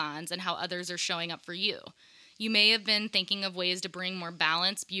closest bonds and how others are showing up for you. You may have been thinking of ways to bring more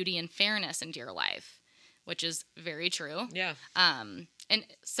balance, beauty, and fairness into your life, which is very true. Yeah. And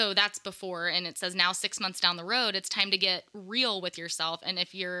so that's before, and it says now 6 months down the road, it's time to get real with yourself. And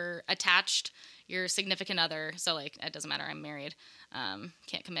if you're attached, your significant other, so like, it doesn't matter, I'm married,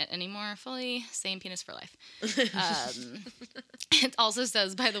 can't commit anymore fully, same penis for life. It also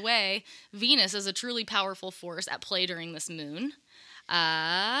says, by the way, Venus is a truly powerful force at play during this moon.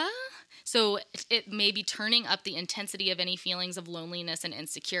 So it may be turning up the intensity of any feelings of loneliness and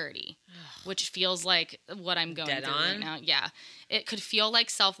insecurity, which feels like what I'm going through right now. Yeah. It could feel like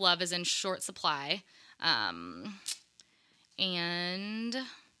self-love is in short supply. And,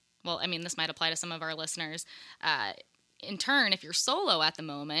 well, I mean, this might apply to some of our listeners. In turn, if you're solo at the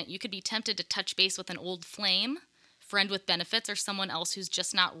moment, you could be tempted to touch base with an old flame, friend with benefits, or someone else who's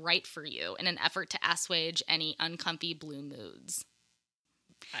just not right for you in an effort to assuage any uncomfy blue moods.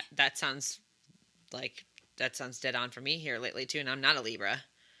 That sounds dead on for me here lately too, and I'm not a Libra.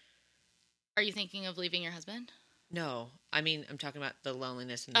 Are you thinking of leaving your husband? No, I mean I'm talking about the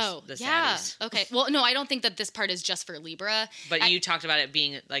loneliness and the yeah. sadness. Okay, well, no, I don't think that this part is just for Libra. But you talked about it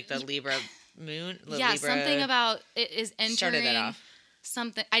being like the Libra moon. Yeah, Libra something about it is entering. Started that off.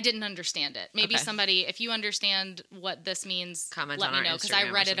 Something I didn't understand it. Maybe somebody, if you understand what this means, comment let on me know, because I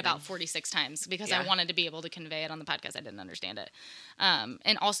read it about something. 46 times because I wanted to be able to convey it on the podcast. I didn't understand it.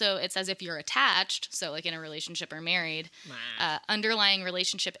 And also it says if you're attached, so like in a relationship or married, underlying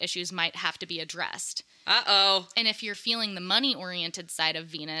relationship issues might have to be addressed. Uh-oh. And if you're feeling the money-oriented side of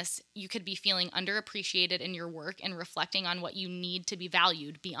Venus, you could be feeling underappreciated in your work and reflecting on what you need to be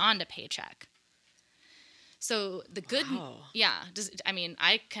valued beyond a paycheck. So the good,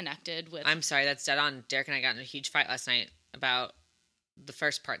 I connected with. I'm sorry, that's dead on. Derek and I got in a huge fight last night about the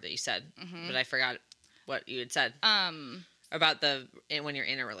first part that you said, but I forgot what you had said about when you're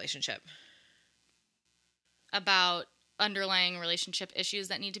in a relationship. About underlying relationship issues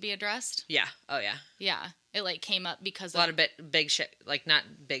that need to be addressed. Yeah. Oh yeah. Yeah, it like came up because a lot of big shit, like not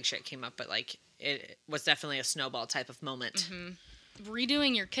big shit came up, but like it was definitely a snowball type of moment. Mm-hmm.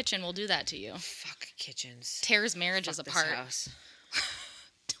 Redoing your kitchen will do that to you. Fuck kitchens. Tears marriages apart. This house.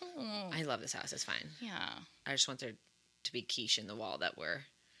 I love this house. It's fine. Yeah. I just want there to be quiche in the wall that we're.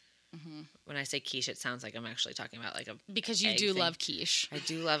 Mm-hmm. When I say quiche, it sounds like I'm actually talking about like a. Because you do love quiche. I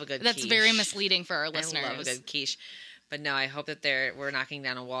do love a good. That's quiche. very misleading for our listeners. I love a good quiche, but no, I hope that we're knocking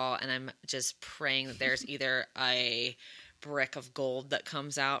down a wall, and I'm just praying that there's either a brick of gold that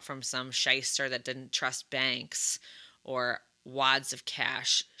comes out from some shyster that didn't trust banks, or wads of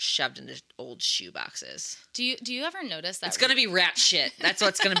cash shoved into old shoe boxes. Do you ever notice that? It's going to be rat shit. That's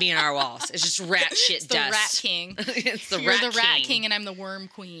what's going to be in our walls. It's just rat shit it's dust. The rat king. It's the You're rat the rat king. king and I'm the worm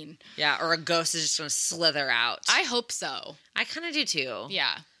queen. Yeah, or a ghost is just going to slither out. I hope so. I kind of do too.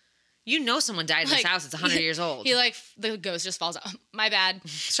 Yeah. You know someone died in this house. It's 100 years old. The ghost just falls out. My bad.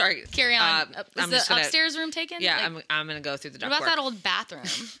 Sorry. Carry on. Is the gonna, upstairs room taken? Yeah, I'm going to go through the ductwork. What about that old bathroom?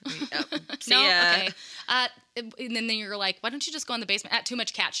 See ya. Okay. And then you're like, why don't you just go in the basement? Too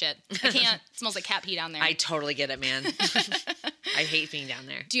much cat shit. I can't. It smells like cat pee down there. I totally get it, man. I hate being down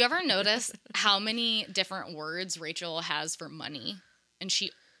there. Do you ever notice how many different words Rachel has for money? And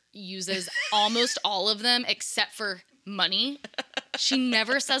she uses almost all of them except for money. She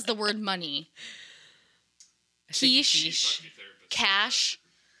never says the word money. Quiche, cash,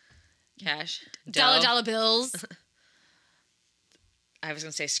 dollar bills. I was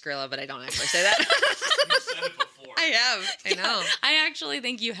going to say Skrilla, but I don't actually say that. You said it before. I have. I know. I actually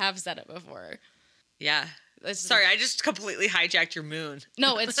think you have said it before. Yeah. Sorry, I just completely hijacked your moon.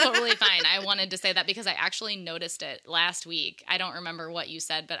 No, it's totally fine. I wanted to say that because I actually noticed it last week. I don't remember what you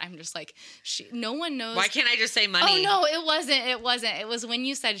said, but I'm just like, no one knows. Why can't I just say money? Oh, no, it wasn't. It was when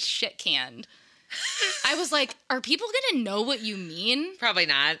you said shit canned. I was like, are people going to know what you mean? Probably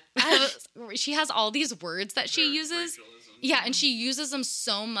not. She has all these words that she uses. Rachalism. Yeah, and she uses them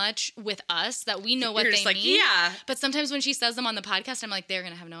so much with us that we know what You're they just like, mean. yeah. But sometimes when she says them on the podcast, I'm like, they're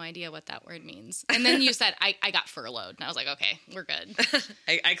going to have no idea what that word means. And then you said, I got furloughed. And I was like, okay, we're good.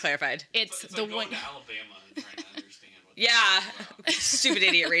 I clarified. It's It's the like one. going to Alabama and trying to understand what Yeah. Stupid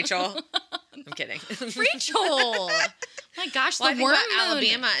idiot, Rachel. I'm kidding. Rachel! My gosh, Well, I the think worm about moon.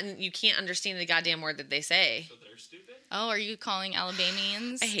 Alabama, and you can't understand the goddamn word that they say. So they're stupid? Oh, are you calling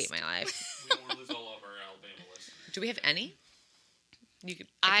Alabamians? I hate my life. We don't want to lose all of our Alabama listeners. Do we have any? You could.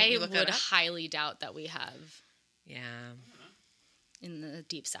 I you look that would up? highly doubt that we have Yeah, in the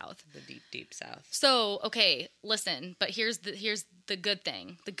deep south. the deep south. So, okay, listen, but here's the good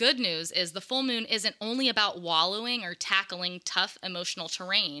thing. The good news is the full moon isn't only about wallowing or tackling tough emotional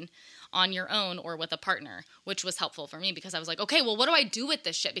terrain on your own or with a partner, which was helpful for me because I was like, okay, well, what do I do with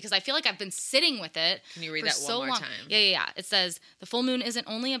this shit? Because I feel like I've been sitting with it. Can you read for that so one more long. time? Yeah. It says the full moon isn't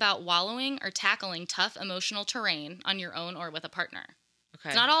only about wallowing or tackling tough emotional terrain on your own or with a partner. Okay.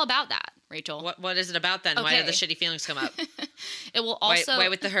 It's not all about that, Rachel. What is it about then? Why do the Okay. shitty feelings come up? It will also why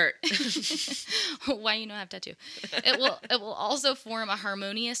with the hurt? why you know I have tattoo. It will also form a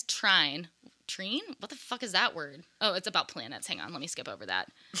harmonious trine. Trine? What the fuck is that word? Oh, it's about planets. Hang on, let me skip over that.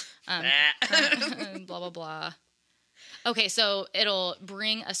 Blah blah blah. Okay, so it'll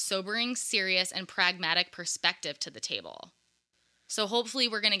bring a sobering, serious, and pragmatic perspective to the table. So hopefully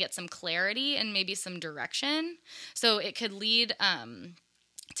we're going to get some clarity and maybe some direction. So it could lead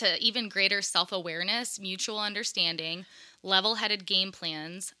to even greater self-awareness, mutual understanding, level-headed game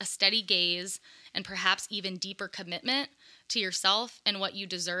plans, a steady gaze, and perhaps even deeper commitment to yourself and what you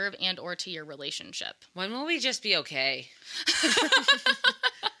deserve and or to your relationship. When will we just be okay?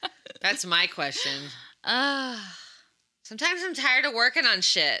 That's my question. Sometimes I'm tired of working on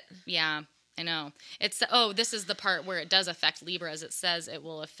shit. Yeah, I know. This is the part where it does affect Libras. It says it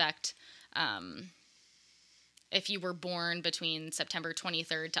will affect if you were born between September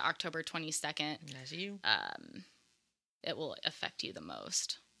 23rd to October 22nd. That's you. It will affect you the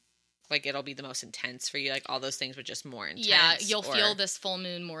most. Like it'll be the most intense for you. Like all those things, but just more intense. Yeah, you'll feel this full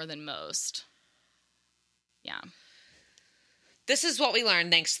moon more than most. Yeah. This is what we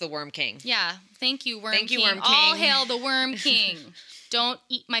learned thanks to the Worm King. Yeah. Thank you, Worm King. Thank you, Worm All King. hail the Worm King. Don't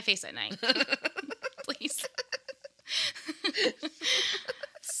eat my face at night. Please.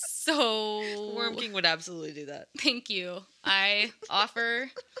 So. Worm King would absolutely do that. Thank you. I offer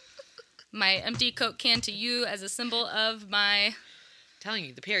my empty Coke can to you as a symbol of my. Telling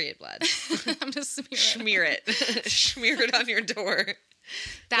you, the period blood. I'm just Smear it. Smear it on your door.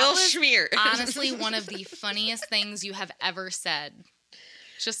 That Little was schmear. honestly one of the funniest things you have ever said.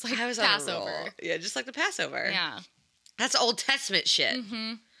 Just like I was on a roll. Passover. Yeah, just like the Passover. Yeah. That's Old Testament shit.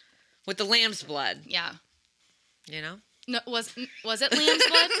 Mm-hmm. With the lamb's blood. Yeah. You know? No, was it lamb's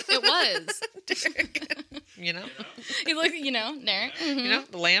blood? It was. You know? You look, there. Mm-hmm. You know?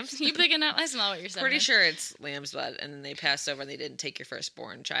 The lambs? You picking up? I smell what you're saying. Pretty sure it's lamb's blood. And then they passed over and they didn't take your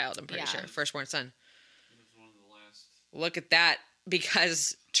firstborn child, I'm pretty Yeah. sure. Firstborn son. It was one of the last. Look at that.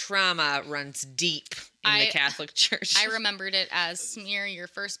 Because trauma runs deep in the Catholic Church. I remembered it as smear your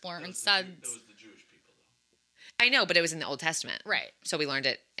firstborn That and was suds. the Jewish people, though. I know, but it was in the Old Testament. Right. So we learned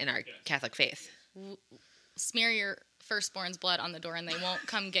it in our Catholic faith. Smear your firstborn's blood on the door and they won't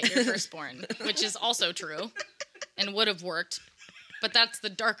come get your firstborn, which is also true and would have worked. But that's the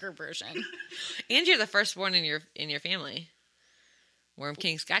darker version. And you're the firstborn in your family. Worm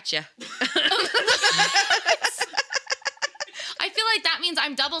King's got you. I feel like that means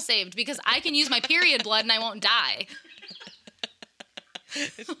I'm double saved because I can use my period blood and I won't die.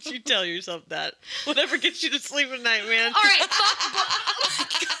 You tell yourself that. Whatever gets you to sleep at night, man. All right,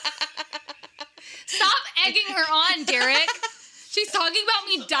 stop egging her on, Derek. She's talking about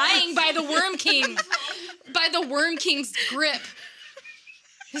me dying by the Worm King, by the Worm King's grip,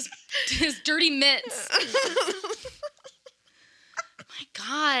 his dirty mitts. My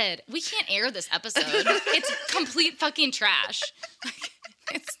God, we can't air this episode. It's complete fucking trash.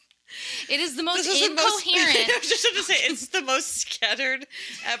 Like, it is the most incoherent. I was just going to say, it's the most scattered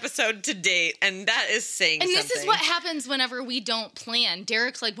episode to date, and that is saying something. And this is what happens whenever we don't plan.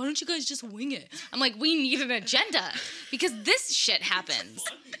 Derek's like, why don't you guys just wing it? I'm like, we need an agenda because this shit happens.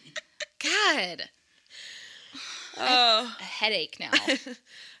 God. I have a headache now.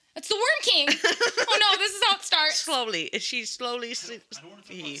 It's the Worm King. Oh no, this is how it starts. Slowly. She slowly... I don't want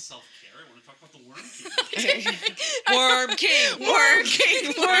to talk about self-care. I want to talk about the Worm King. Worm King. Worm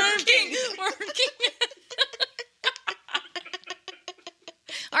King. Worm King. Worm King.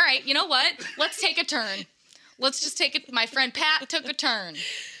 All right, you know what? Let's take a turn. Let's just take it. My friend Pat took a turn.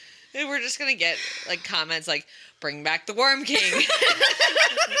 And we're just going to get like comments like, bring back the Worm King.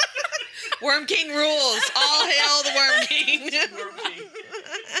 Worm King rules. All hail the Worm King. Worm King.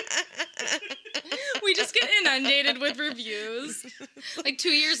 We just get inundated with reviews. Like 2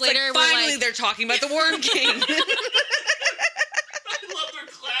 years Like, later, finally we're like, they're talking about the Worm King. I love their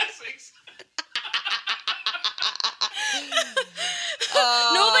classics.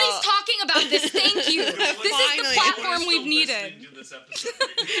 nobody's talking about this. Thank you. This is Finally. the platform Everyone's we've still needed. listening to this episode right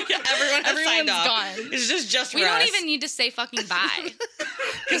now. Yeah, everyone has signed Everyone's off. gone. It's just We for don't us. even need to say fucking bye.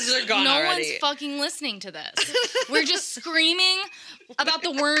 Because they're gone No already. one's fucking listening to this. We're just screaming about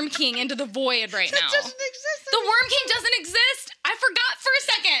the Worm King into the void right now. It doesn't exist. The Worm King doesn't exist. I forgot for a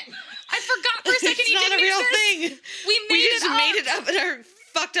second. It's he not didn't a real exist. thing. We just made it up in our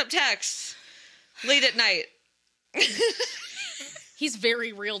fucked up text late at night. He's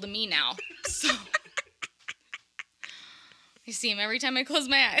very real to me now. So I see him every time I close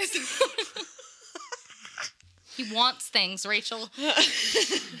my eyes. He wants things, Rachel.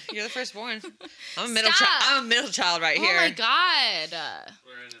 You're the firstborn. I'm a middle child. I'm a middle child right here. Oh my God.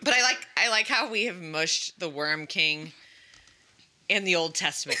 But I like how we have mushed the Worm King and the Old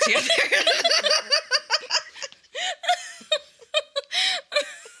Testament together.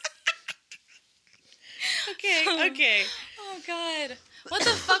 Okay. Oh God. What the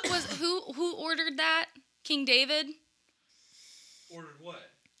fuck was who ordered that? King David? Ordered what?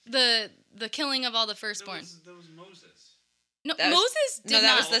 The killing of all the firstborn. That was Moses. No, That was- Moses did no, that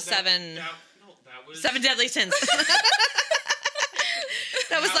not. was the seven- That was 7 deadly sins.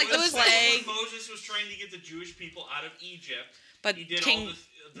 That was like the plague. When Moses was trying to get the Jewish people out of Egypt. But he did king, all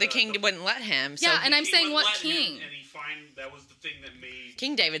the king wouldn't let him. So Yeah, and I'm he saying wouldn't what let him, king? and that was the thing that made.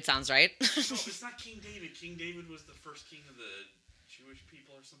 King David sounds right. No, it's not King David. King David was the first king of the Jewish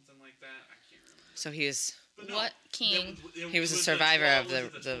people or something like that. I can't remember. So he was. But What king? He was a the survivor 12 of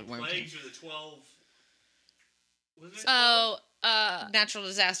the was it Worm plagues or the 12. Wasn't it 12? Oh, Natural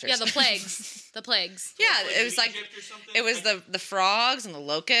disasters. yeah, the plagues. The plagues. Yeah, Plagues it of was like Egypt or something? it was the frogs and the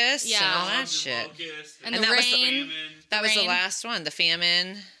locusts Yeah. and all that Frogs shit. locusts And And the that was the rain. famine. That was the rain. last one, the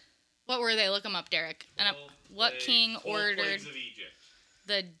famine. What were they? Look them up, Derek. And 12 what plagues- king 12 ordered plagues of Egypt.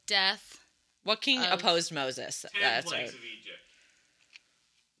 the death? What king Of- opposed Moses? 10 That's plagues right. of Egypt.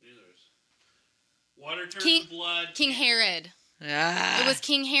 Water turns King- to blood. King Herod. Ah, It was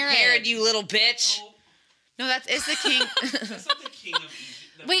King Herod. Herod, you little bitch. No, No, that is the king. that's not the king of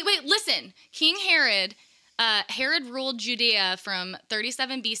Egypt. Wait, listen. King Herod. Herod ruled Judea from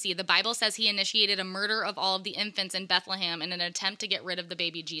 37 BC. The Bible says he initiated a murder of all of the infants in Bethlehem in an attempt to get rid of the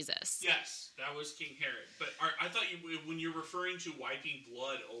baby Jesus. Yes, that was King Herod. But I thought when you're referring to wiping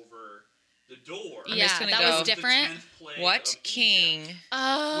blood over the door, Yeah, just gonna that go- was the different. 10th plague What of king? Egypt.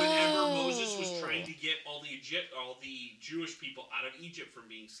 Oh. Whenever Moses was trying to get all the Jewish people out of Egypt from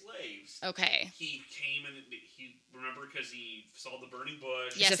being slaves, Okay. he came and he remember because he saw the burning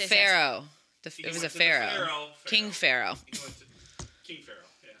bush. Yes, It's a yes, yes. pharaoh. He It was went a to the pharaoh. King Pharaoh. He went to King Pharaoh.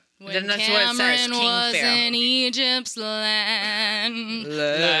 Yeah. When That's what it says, Cameron King was Pharaoh. in Egypt's land,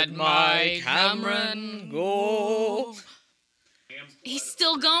 Let my Cameron go. Ham's He's blood still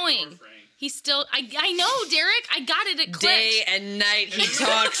over going. the door frame. He's still. I know, Derek. I got it. It clicked. Day and night he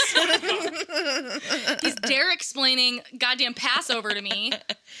talks. He's Derek explaining goddamn Passover to me.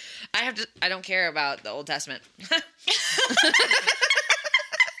 I don't care about the Old Testament.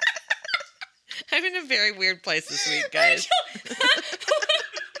 I'm in a very weird place this week, guys.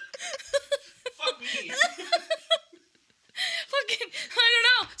 Fuck me. Fucking, I don't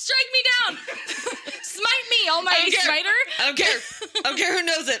know. Strike me down. Smite me, almighty smiter. I don't care. I don't care who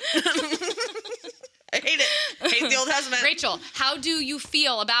knows it. I hate it. I hate the Old Testament. Rachel, how do you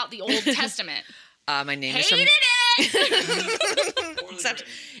feel about the Old Testament? My name is from... Hated it. Poorly except,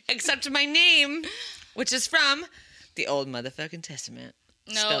 written. except my name, which is from the Old Motherfucking Testament.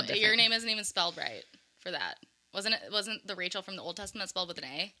 No, Spelled different. your name isn't even spelled right for that. Wasn't the Rachel from the Old Testament spelled with an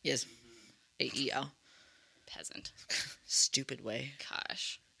A? Yes. A-E-L. Peasant. Stupid way.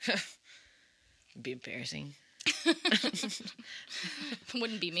 Gosh. It'd be embarrassing.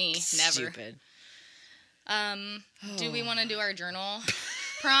 Wouldn't be me. Never. Stupid. Do we want to do our journal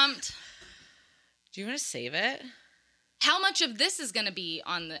prompt? Do you want to save it? How much of this is going to be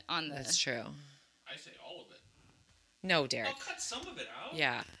on the? That's true. I say all of it. No, Derek. I'll cut some of it out.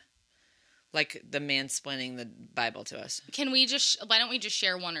 Yeah. Like the mansplaining the Bible to us. Can we just? Why don't we just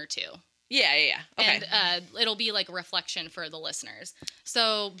share one or two? Yeah. Okay. And it'll be like a reflection for the listeners.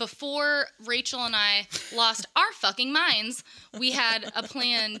 So before Rachel and I lost our fucking minds, we had a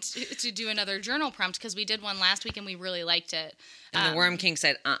plan to do another journal prompt because we did one last week and we really liked it. And the Worm King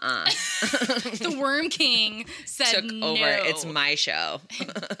said, The Worm King said Took no. over. It's my show.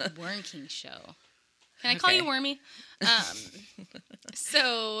 Worm King show. Can I call you Wormy?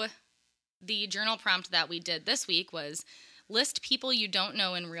 So the journal prompt that we did this week was list people you don't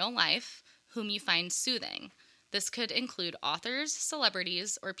know in real life whom you find soothing. This could include authors,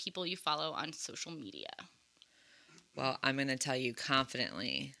 celebrities, or people you follow on social media. Well, I'm going to tell you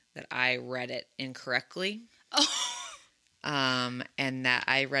confidently that I read it incorrectly. And that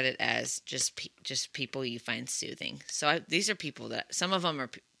I read it as just people you find soothing. So these are people that, some of them are,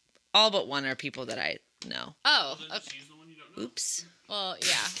 all but one are people that I know. Oh, Well, then just okay. use the one you don't know. Oops. Well,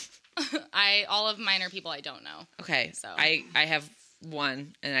 yeah. All of mine are people I don't know. Okay. So. I have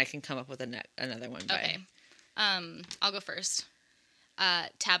one, and I can come up with another one. Okay. I'll go first.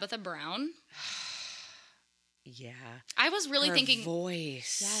 Tabitha Brown. Yeah. I was really Her thinking.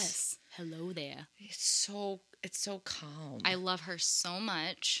 voice. Yes. Hello there. It's so calm. I love her so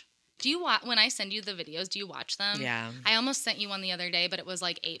much. Do you watch when I send you the videos? Do you watch them? Yeah. I almost sent you one the other day, but it was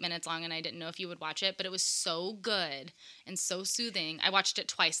like 8 minutes long, and I didn't know if you would watch it. But it was so good and so soothing. I watched it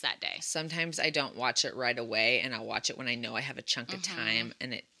twice that day. Sometimes I don't watch it right away, and I'll watch it when I know I have a chunk of time,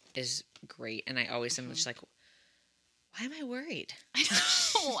 and it is great. And I always am just like, why am I worried?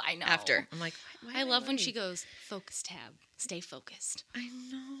 I know. After. I'm like, why I am love when she worried? goes, focus tab, stay focused. I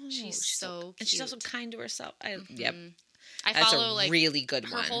know. She's so And she's also cute. kind to herself. Yep. I That's follow a like really good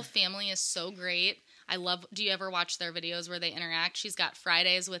her one. whole family is so great. I love. Do you ever watch their videos where they interact? She's got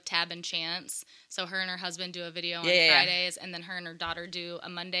Fridays with Tab and Chance. So her and her husband do a video on Fridays, and then her and her daughter do a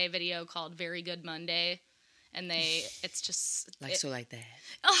Monday video called Very Good Monday. And it's just like that.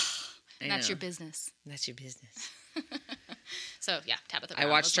 Oh, I that's know. your business. That's your business. So yeah, Tabitha I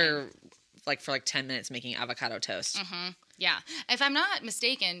Brown watched was her for 10 minutes making avocado toast. Yeah, if I'm not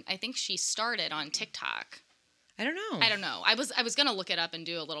mistaken, I think she started on TikTok. I don't know. I don't know. I was gonna look it up and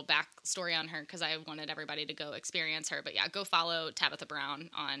do a little backstory on her because I wanted everybody to go experience her. But yeah, go follow Tabitha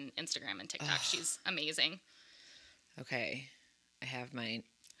Brown on Instagram and TikTok. She's amazing. Okay. I have mine.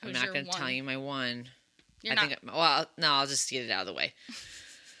 I'm Who's not your going to one? tell you my one. You're not. I'll just get it out of the way.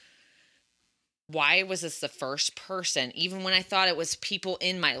 Why was this the first person, even when I thought it was people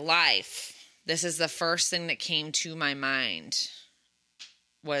in my life? This is the first thing that came to my mind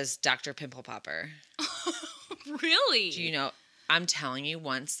was Dr. Pimple Popper. Really? Do you know, I'm telling you,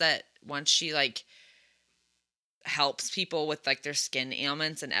 once she helps people with their skin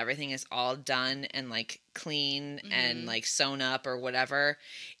ailments and everything is all done and clean and sewn up or whatever,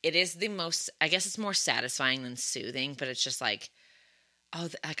 it is the most, I guess it's more satisfying than soothing, but it's just I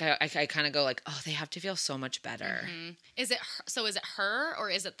kind of go oh, they have to feel so much better. Is it her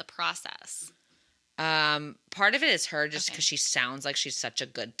or is it the process? Part of it is her just because she sounds like she's such a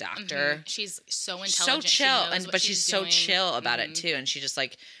good doctor. She's so So intelligent. chill, She knows what but she's so doing. chill about it too, and she just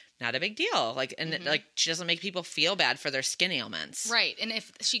not a big deal. She doesn't make people feel bad for their skin ailments. Right. And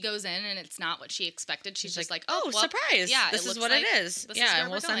if she goes in and it's not what she expected, she's just oh, well, surprise. Yeah, this is looks what like it is. this Yeah, where and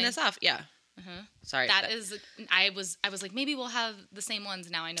we're we'll send going. this off. Yeah. Sorry. I was like, maybe we'll have the same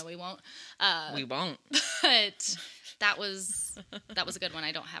ones. Now I know we won't. We won't. But that was a good one.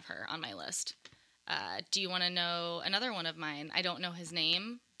 I don't have her on my list. Do you want to know another one of mine? I don't know his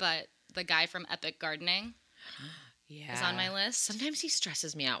name, but the guy from Epic Gardening is on my list. Sometimes he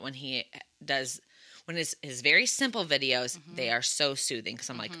stresses me out when he does, when his very simple videos, they are so soothing because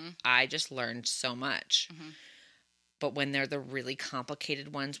I'm like, I just learned so much. But when they're the really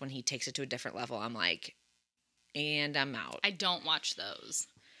complicated ones, when he takes it to a different level, I'm like, and I'm out. I don't watch those.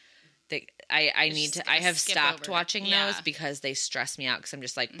 I have skip stopped over it. watching Yeah. those because they stress me out because I'm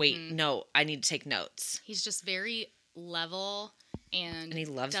just like, wait, no, I need to take notes. He's just very level and he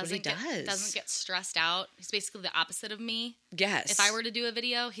loves what he does. Doesn't get stressed out. He's basically the opposite of me. Yes. If I were to do a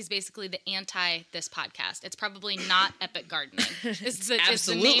video, he's basically the anti this podcast. It's probably not Epic Gardening. It's the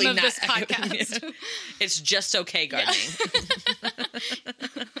absolutely name of not this podcast. It's just okay gardening.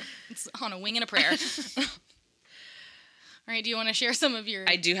 It's on a wing and a prayer. All All right. Do you want to share some of your?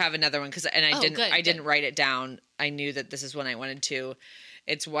 I do have another one I good. didn't write it down. I knew that this is one I wanted to.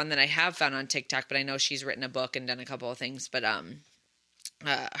 It's one that I have found on TikTok, but I know she's written a book and done a couple of things. But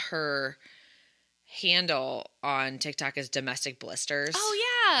her handle on TikTok is Domestic Blisters. Oh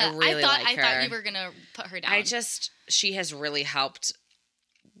yeah, I really like her. I thought you were gonna put her down. She has really helped,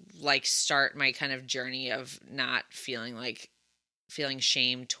 like, start my kind of journey of not feeling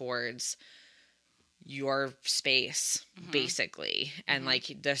shame towards your space, basically, and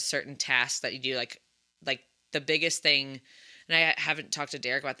like the certain tasks that you do, like the biggest thing, and I haven't talked to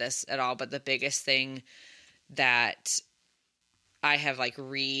Derek about this at all, but the biggest thing that I have like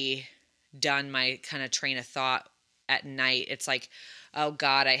redone my kind of train of thought at night, it's like, oh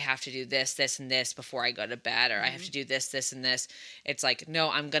God, I have to do this, this, and this before I go to bed, or I have to do this, this, and this. It's like,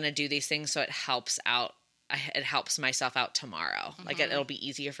 no, I'm going to do these things so it helps myself out tomorrow. Like it'll be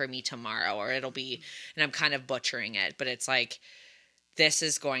easier for me tomorrow, or it'll be, and I'm kind of butchering it, but it's like, this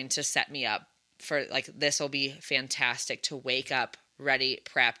is going to set me up for, like, this will be fantastic to wake up ready,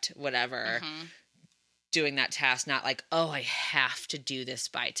 prepped, whatever, doing that task, not like, oh, I have to do this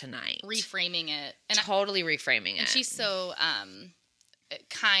by tonight. Reframing it. And totally reframing it. And she's so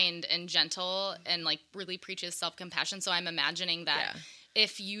kind and gentle and like really preaches self-compassion. So I'm imagining that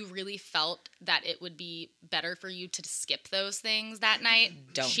if you really felt that it would be better for you to skip those things that night,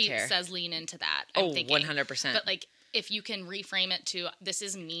 she says lean into that. I'm thinking. 100%. But like, if you can reframe it to, this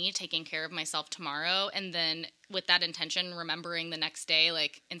is me taking care of myself tomorrow, and then with that intention, remembering the next day,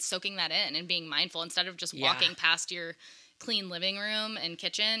 like, and soaking that in and being mindful instead of just walking past your clean living room and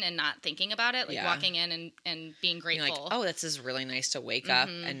kitchen and not thinking about it, like walking in and being grateful. You're like, oh, this is really nice to wake up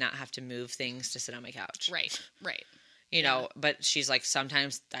and not have to move things to sit on my couch. Right. You know, but she's like,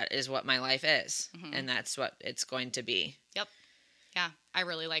 sometimes that is what my life is, and that's what it's going to be. Yep. Yeah, I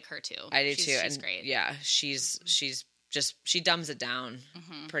really like her too. I do too. She's great. Yeah, she's just, she dumbs it down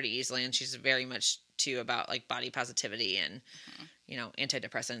pretty easily, and she's very much too about like body positivity and you know,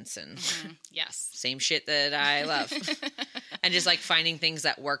 antidepressants and same shit that I love. And just like finding things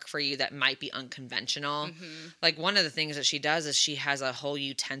that work for you that might be unconventional. Like one of the things that she does is she has a whole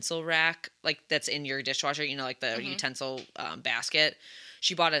utensil rack, like that's in your dishwasher, you know, like the utensil basket.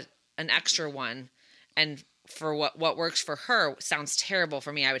 She bought an extra one, and for what works for her, sounds terrible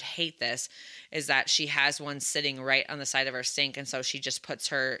for me, I would hate this, is that she has one sitting right on the side of her sink, and so she just puts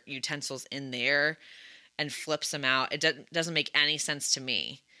her utensils in there and flips them out. It doesn't make any sense to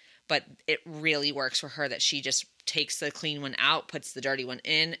me, but it really works for her that she just takes the clean one out, puts the dirty one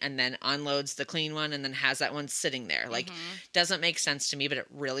in, and then unloads the clean one, and then has that one sitting there. Like, doesn't make sense to me, but it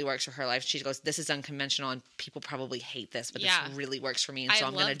really works for her life. She goes, this is unconventional, and people probably hate this, but this really works for me, and so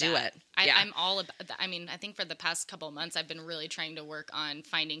I'm going to do it. I'm all about that. I mean, I think for the past couple of months, I've been really trying to work on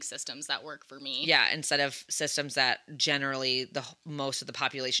finding systems that work for me. Yeah, instead of systems that generally most of the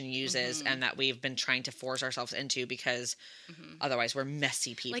population uses and that we've been trying to force ourselves into because otherwise we're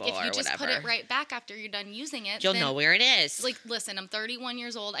messy people or whatever. Like, if you just put it right back after you're done using it, you'll know where it is. Like, listen, I'm 31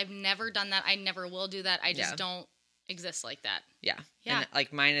 years old. I've never done that. I never will do that. I just don't exist like that. Yeah. And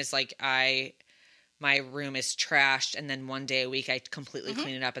like mine is like my room is trashed, and then one day a week I completely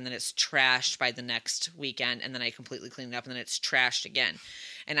clean it up, and then it's trashed by the next weekend, and then I completely clean it up, and then it's trashed again.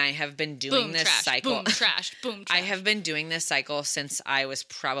 And I have been doing this cycle. Boom, trash, boom, trash. I have been doing this cycle since I was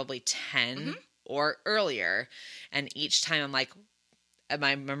probably 10 or earlier, and each time I'm like, I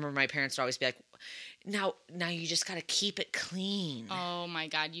remember my parents would always be like, now you just got to keep it clean. Oh my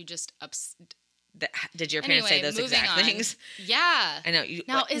God, you just did your parents say those exact things? Yeah. I know.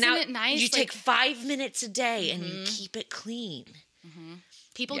 Now, isn't it nice? You take 5 minutes a day and you keep it clean.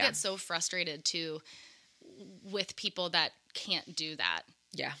 People get so frustrated, too, with people that can't do that.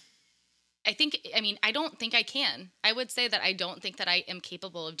 Yeah. I don't think I can. I would say that I don't think that I am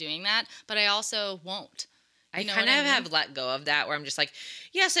capable of doing that, but I also won't. I kind of have let go of that, where I'm just like,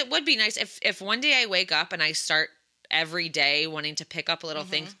 yes, it would be nice if one day I wake up and I start every day wanting to pick up little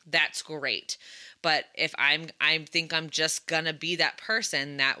things, that's great. But if I think I'm just gonna be that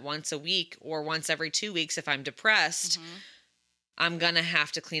person that once a week or once every 2 weeks, if I'm depressed, I'm gonna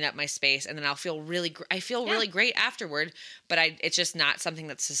have to clean up my space, and then I'll feel really great afterward. But it's just not something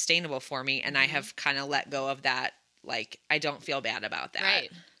that's sustainable for me, and I have kind of let go of that. Like, I don't feel bad about that.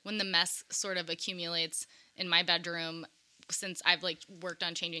 Right. When the mess sort of accumulates in my bedroom, since I've like worked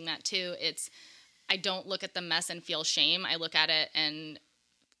on changing that too, I don't look at the mess and feel shame. I look at it and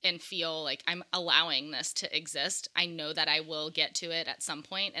and feel like I'm allowing this to exist, I know that I will get to it at some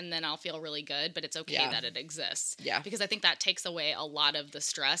point, and then I'll feel really good, but it's okay that it exists. Yeah. Because I think that takes away a lot of the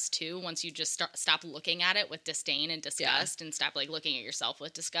stress, too, once you just stop looking at it with disdain and disgust and stop, like, looking at yourself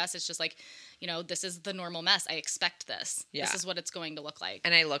with disgust. It's just like, you know, this is the normal mess. I expect this. Yeah. This is what it's going to look like.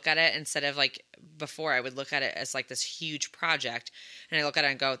 And I look at it instead of, like, before I would look at it as, like, this huge project, and I look at it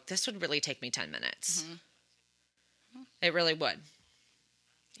and go, this would really take me 10 minutes. Mm-hmm. It really would.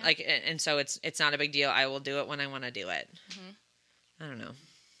 Yeah. Like, and so it's not a big deal. I will do it when I want to do it. Mm-hmm. I don't know.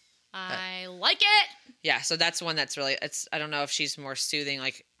 I like it. Yeah. So that's one that's really, I don't know if she's more soothing.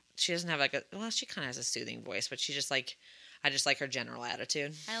 Like, she doesn't have like she kind of has a soothing voice, but she just like, I just like her general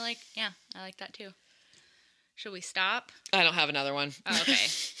attitude. I like that too. Should we stop? I don't have another one. Oh, okay.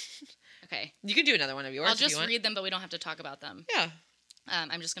 Okay. You can do another one of yours. I'll just read them, but we don't have to talk about them. Yeah.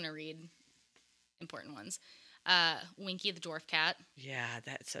 I'm just going to read important ones. Winky the dwarf cat. Yeah,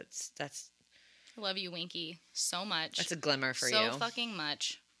 that's. I love you, Winky, so much. That's a glimmer for you. So fucking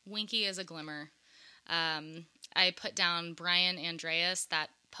much. Winky is a glimmer. I put down Brian Andreas,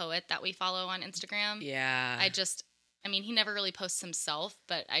 that poet that we follow on Instagram. Yeah. I mean, he never really posts himself,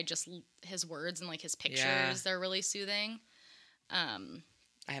 but his words and like his pictures, they're really soothing. I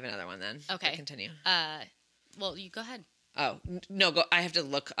have another one then. Okay. But continue. Well, you go ahead. Oh, no, go. I have to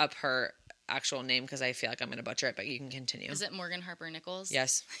look up her actual name because I feel like I'm going to butcher it, but you can continue. Is it Morgan Harper Nichols?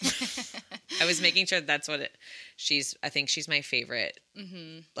 Yes. I was making sure that's what I think she's my favorite,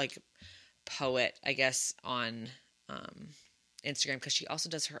 like, poet, I guess, on Instagram, because she also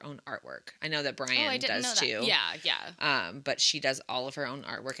does her own artwork. I know that Brian does too. Yeah. But she does all of her own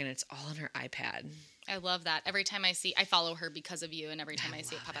artwork, and it's all on her iPad. I love that. Every time I follow her because of you, and every time I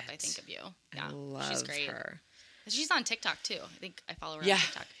see it pop up, I think of you. Yeah, she's great. Her. She's on TikTok too. I think I follow her on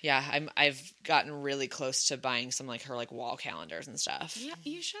TikTok. Yeah, I've gotten really close to buying some like her like wall calendars and stuff. Yeah,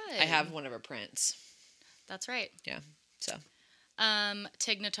 you should. I have one of her prints. That's right. Yeah. So.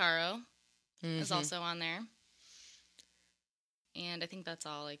 Tig Notaro is also on there. And I think that's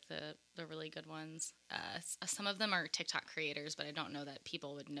all like the really good ones. Some of them are TikTok creators, but I don't know that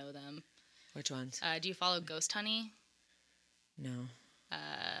people would know them. Which ones? Do you follow Ghost Honey? No.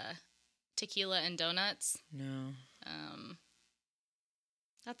 Tequila and Donuts? No.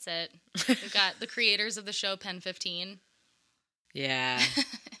 That's it. We've got the creators of the show Pen 15. Yeah.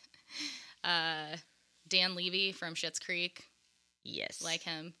 Dan Levy from Schitt's Creek. Yes. Like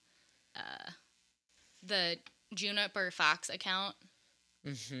him. The Juniper Fox account.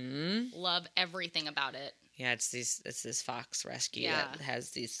 Mm-hmm. Love everything about it. Yeah, it's this fox rescue that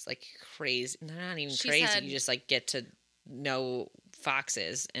has these like crazy. They're not even crazy. You just like get to know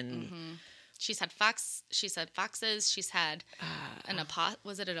foxes and. Mm-hmm. She's had foxes. She's had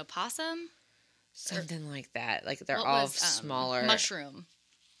was it an opossum? Something like that. Like they're all smaller. Mushroom.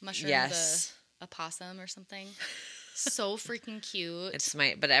 Yes. The opossum or something. So freaking cute.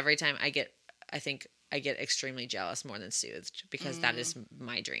 But every time I think I get extremely jealous more than soothed, because that is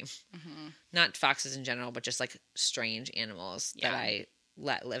my dream. Mm-hmm. Not foxes in general, but just like strange animals that I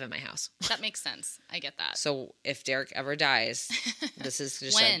let live in my house. That makes sense. I get that. So if Derek ever dies, this is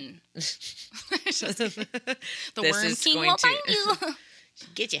just when the Worm King will find you.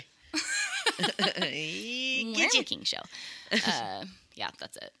 Get you. Worm King show. Yeah,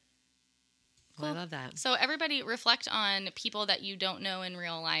 that's it. Cool. Well, I love that. So everybody reflect on people that you don't know in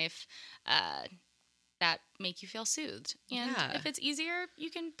real life that make you feel soothed. And if it's easier,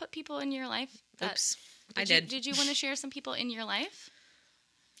 you can put people in your life. Oops. Did you want to share some people in your life?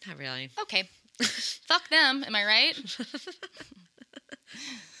 Not really. Okay. Fuck them. Am I right?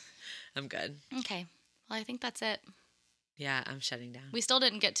 I'm good. Okay. Well, I think that's it. Yeah, I'm shutting down. We still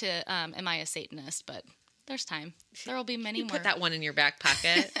didn't get to Am I a Satanist, but there's time. There will be many more. Put that one in your back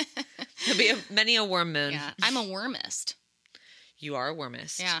pocket. There'll be many a worm moon. Yeah, I'm a wormist. You are a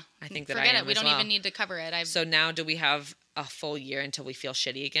wormist. Yeah. I think that Forget I am it. We as don't well. even need to cover it. So now do we have a full year until we feel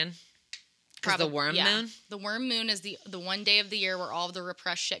shitty again? Because the worm moon? The worm moon is the one day of the year where all of the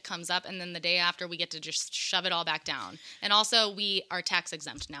repressed shit comes up, and then the day after we get to just shove it all back down. And also we are tax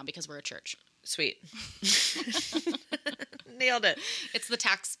exempt now because we're a church. Sweet. Nailed it. It's the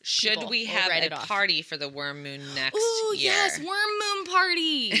tax. Should we have a party for the worm moon next year? Yes, worm moon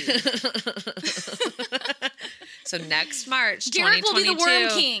party. So next March, Derek 2022. will be the worm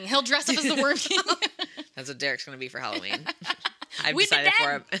king. He'll dress up as the worm king. That's what Derek's going to be for Halloween. I've decided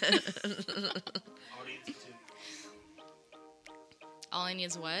for him. Audience of 2. All I need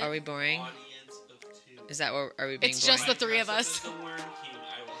is what? Are we boring? Audience of 2. Is that what? Are we being? It's boring? just the three of us. As the Worm King,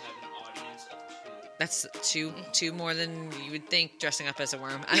 I will have an audience of 2. That's two more than you would think dressing up as a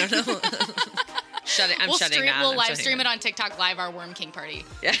worm. I don't know. I'm shutting down. We'll I'm live shutting stream down. it on TikTok Live, our Worm King party.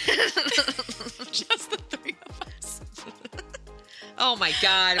 Yeah. Just the three of us. Oh my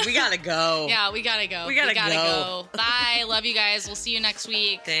God, we gotta go. Yeah, we gotta go. We gotta go. Bye. Love you guys. We'll see you next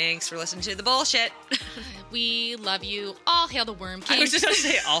week. Thanks for listening to the bullshit. We love you. All hail the Worm King. I was just gonna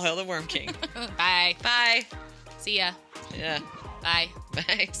say, all hail the Worm King. Bye. Bye. See ya. Yeah. Bye.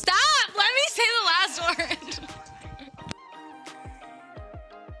 Bye. Stop! Let me say the last word.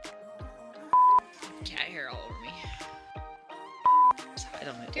 Cat hair all over me. I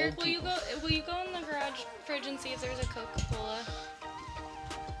don't know. Derek, will you go in the garage fridge and see if there's a Coca-Cola?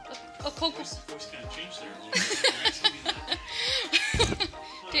 A Coca. Voice kind of changed there a little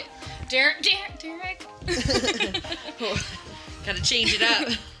bit. Derek. Gotta change it up.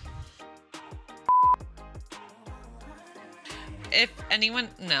 If anyone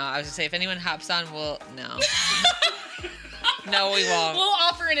hops on, no. No, we won't. We'll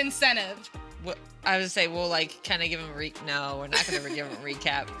offer an incentive. I was gonna say, we'll like kind of give them no, we're not gonna give them a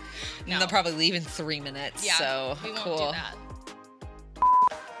recap. No. And they'll probably leave in 3 minutes. Yeah, so we won't cool. do that.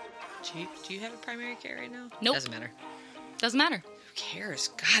 Do you have a primary care right now? Nope. Doesn't matter. Doesn't matter. Who cares?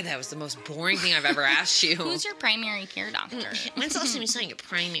 God, that was the most boring thing I've ever asked you. Who's your primary care doctor? When's the last time you saw your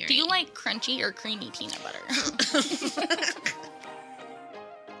primary? Do you like crunchy or creamy peanut butter?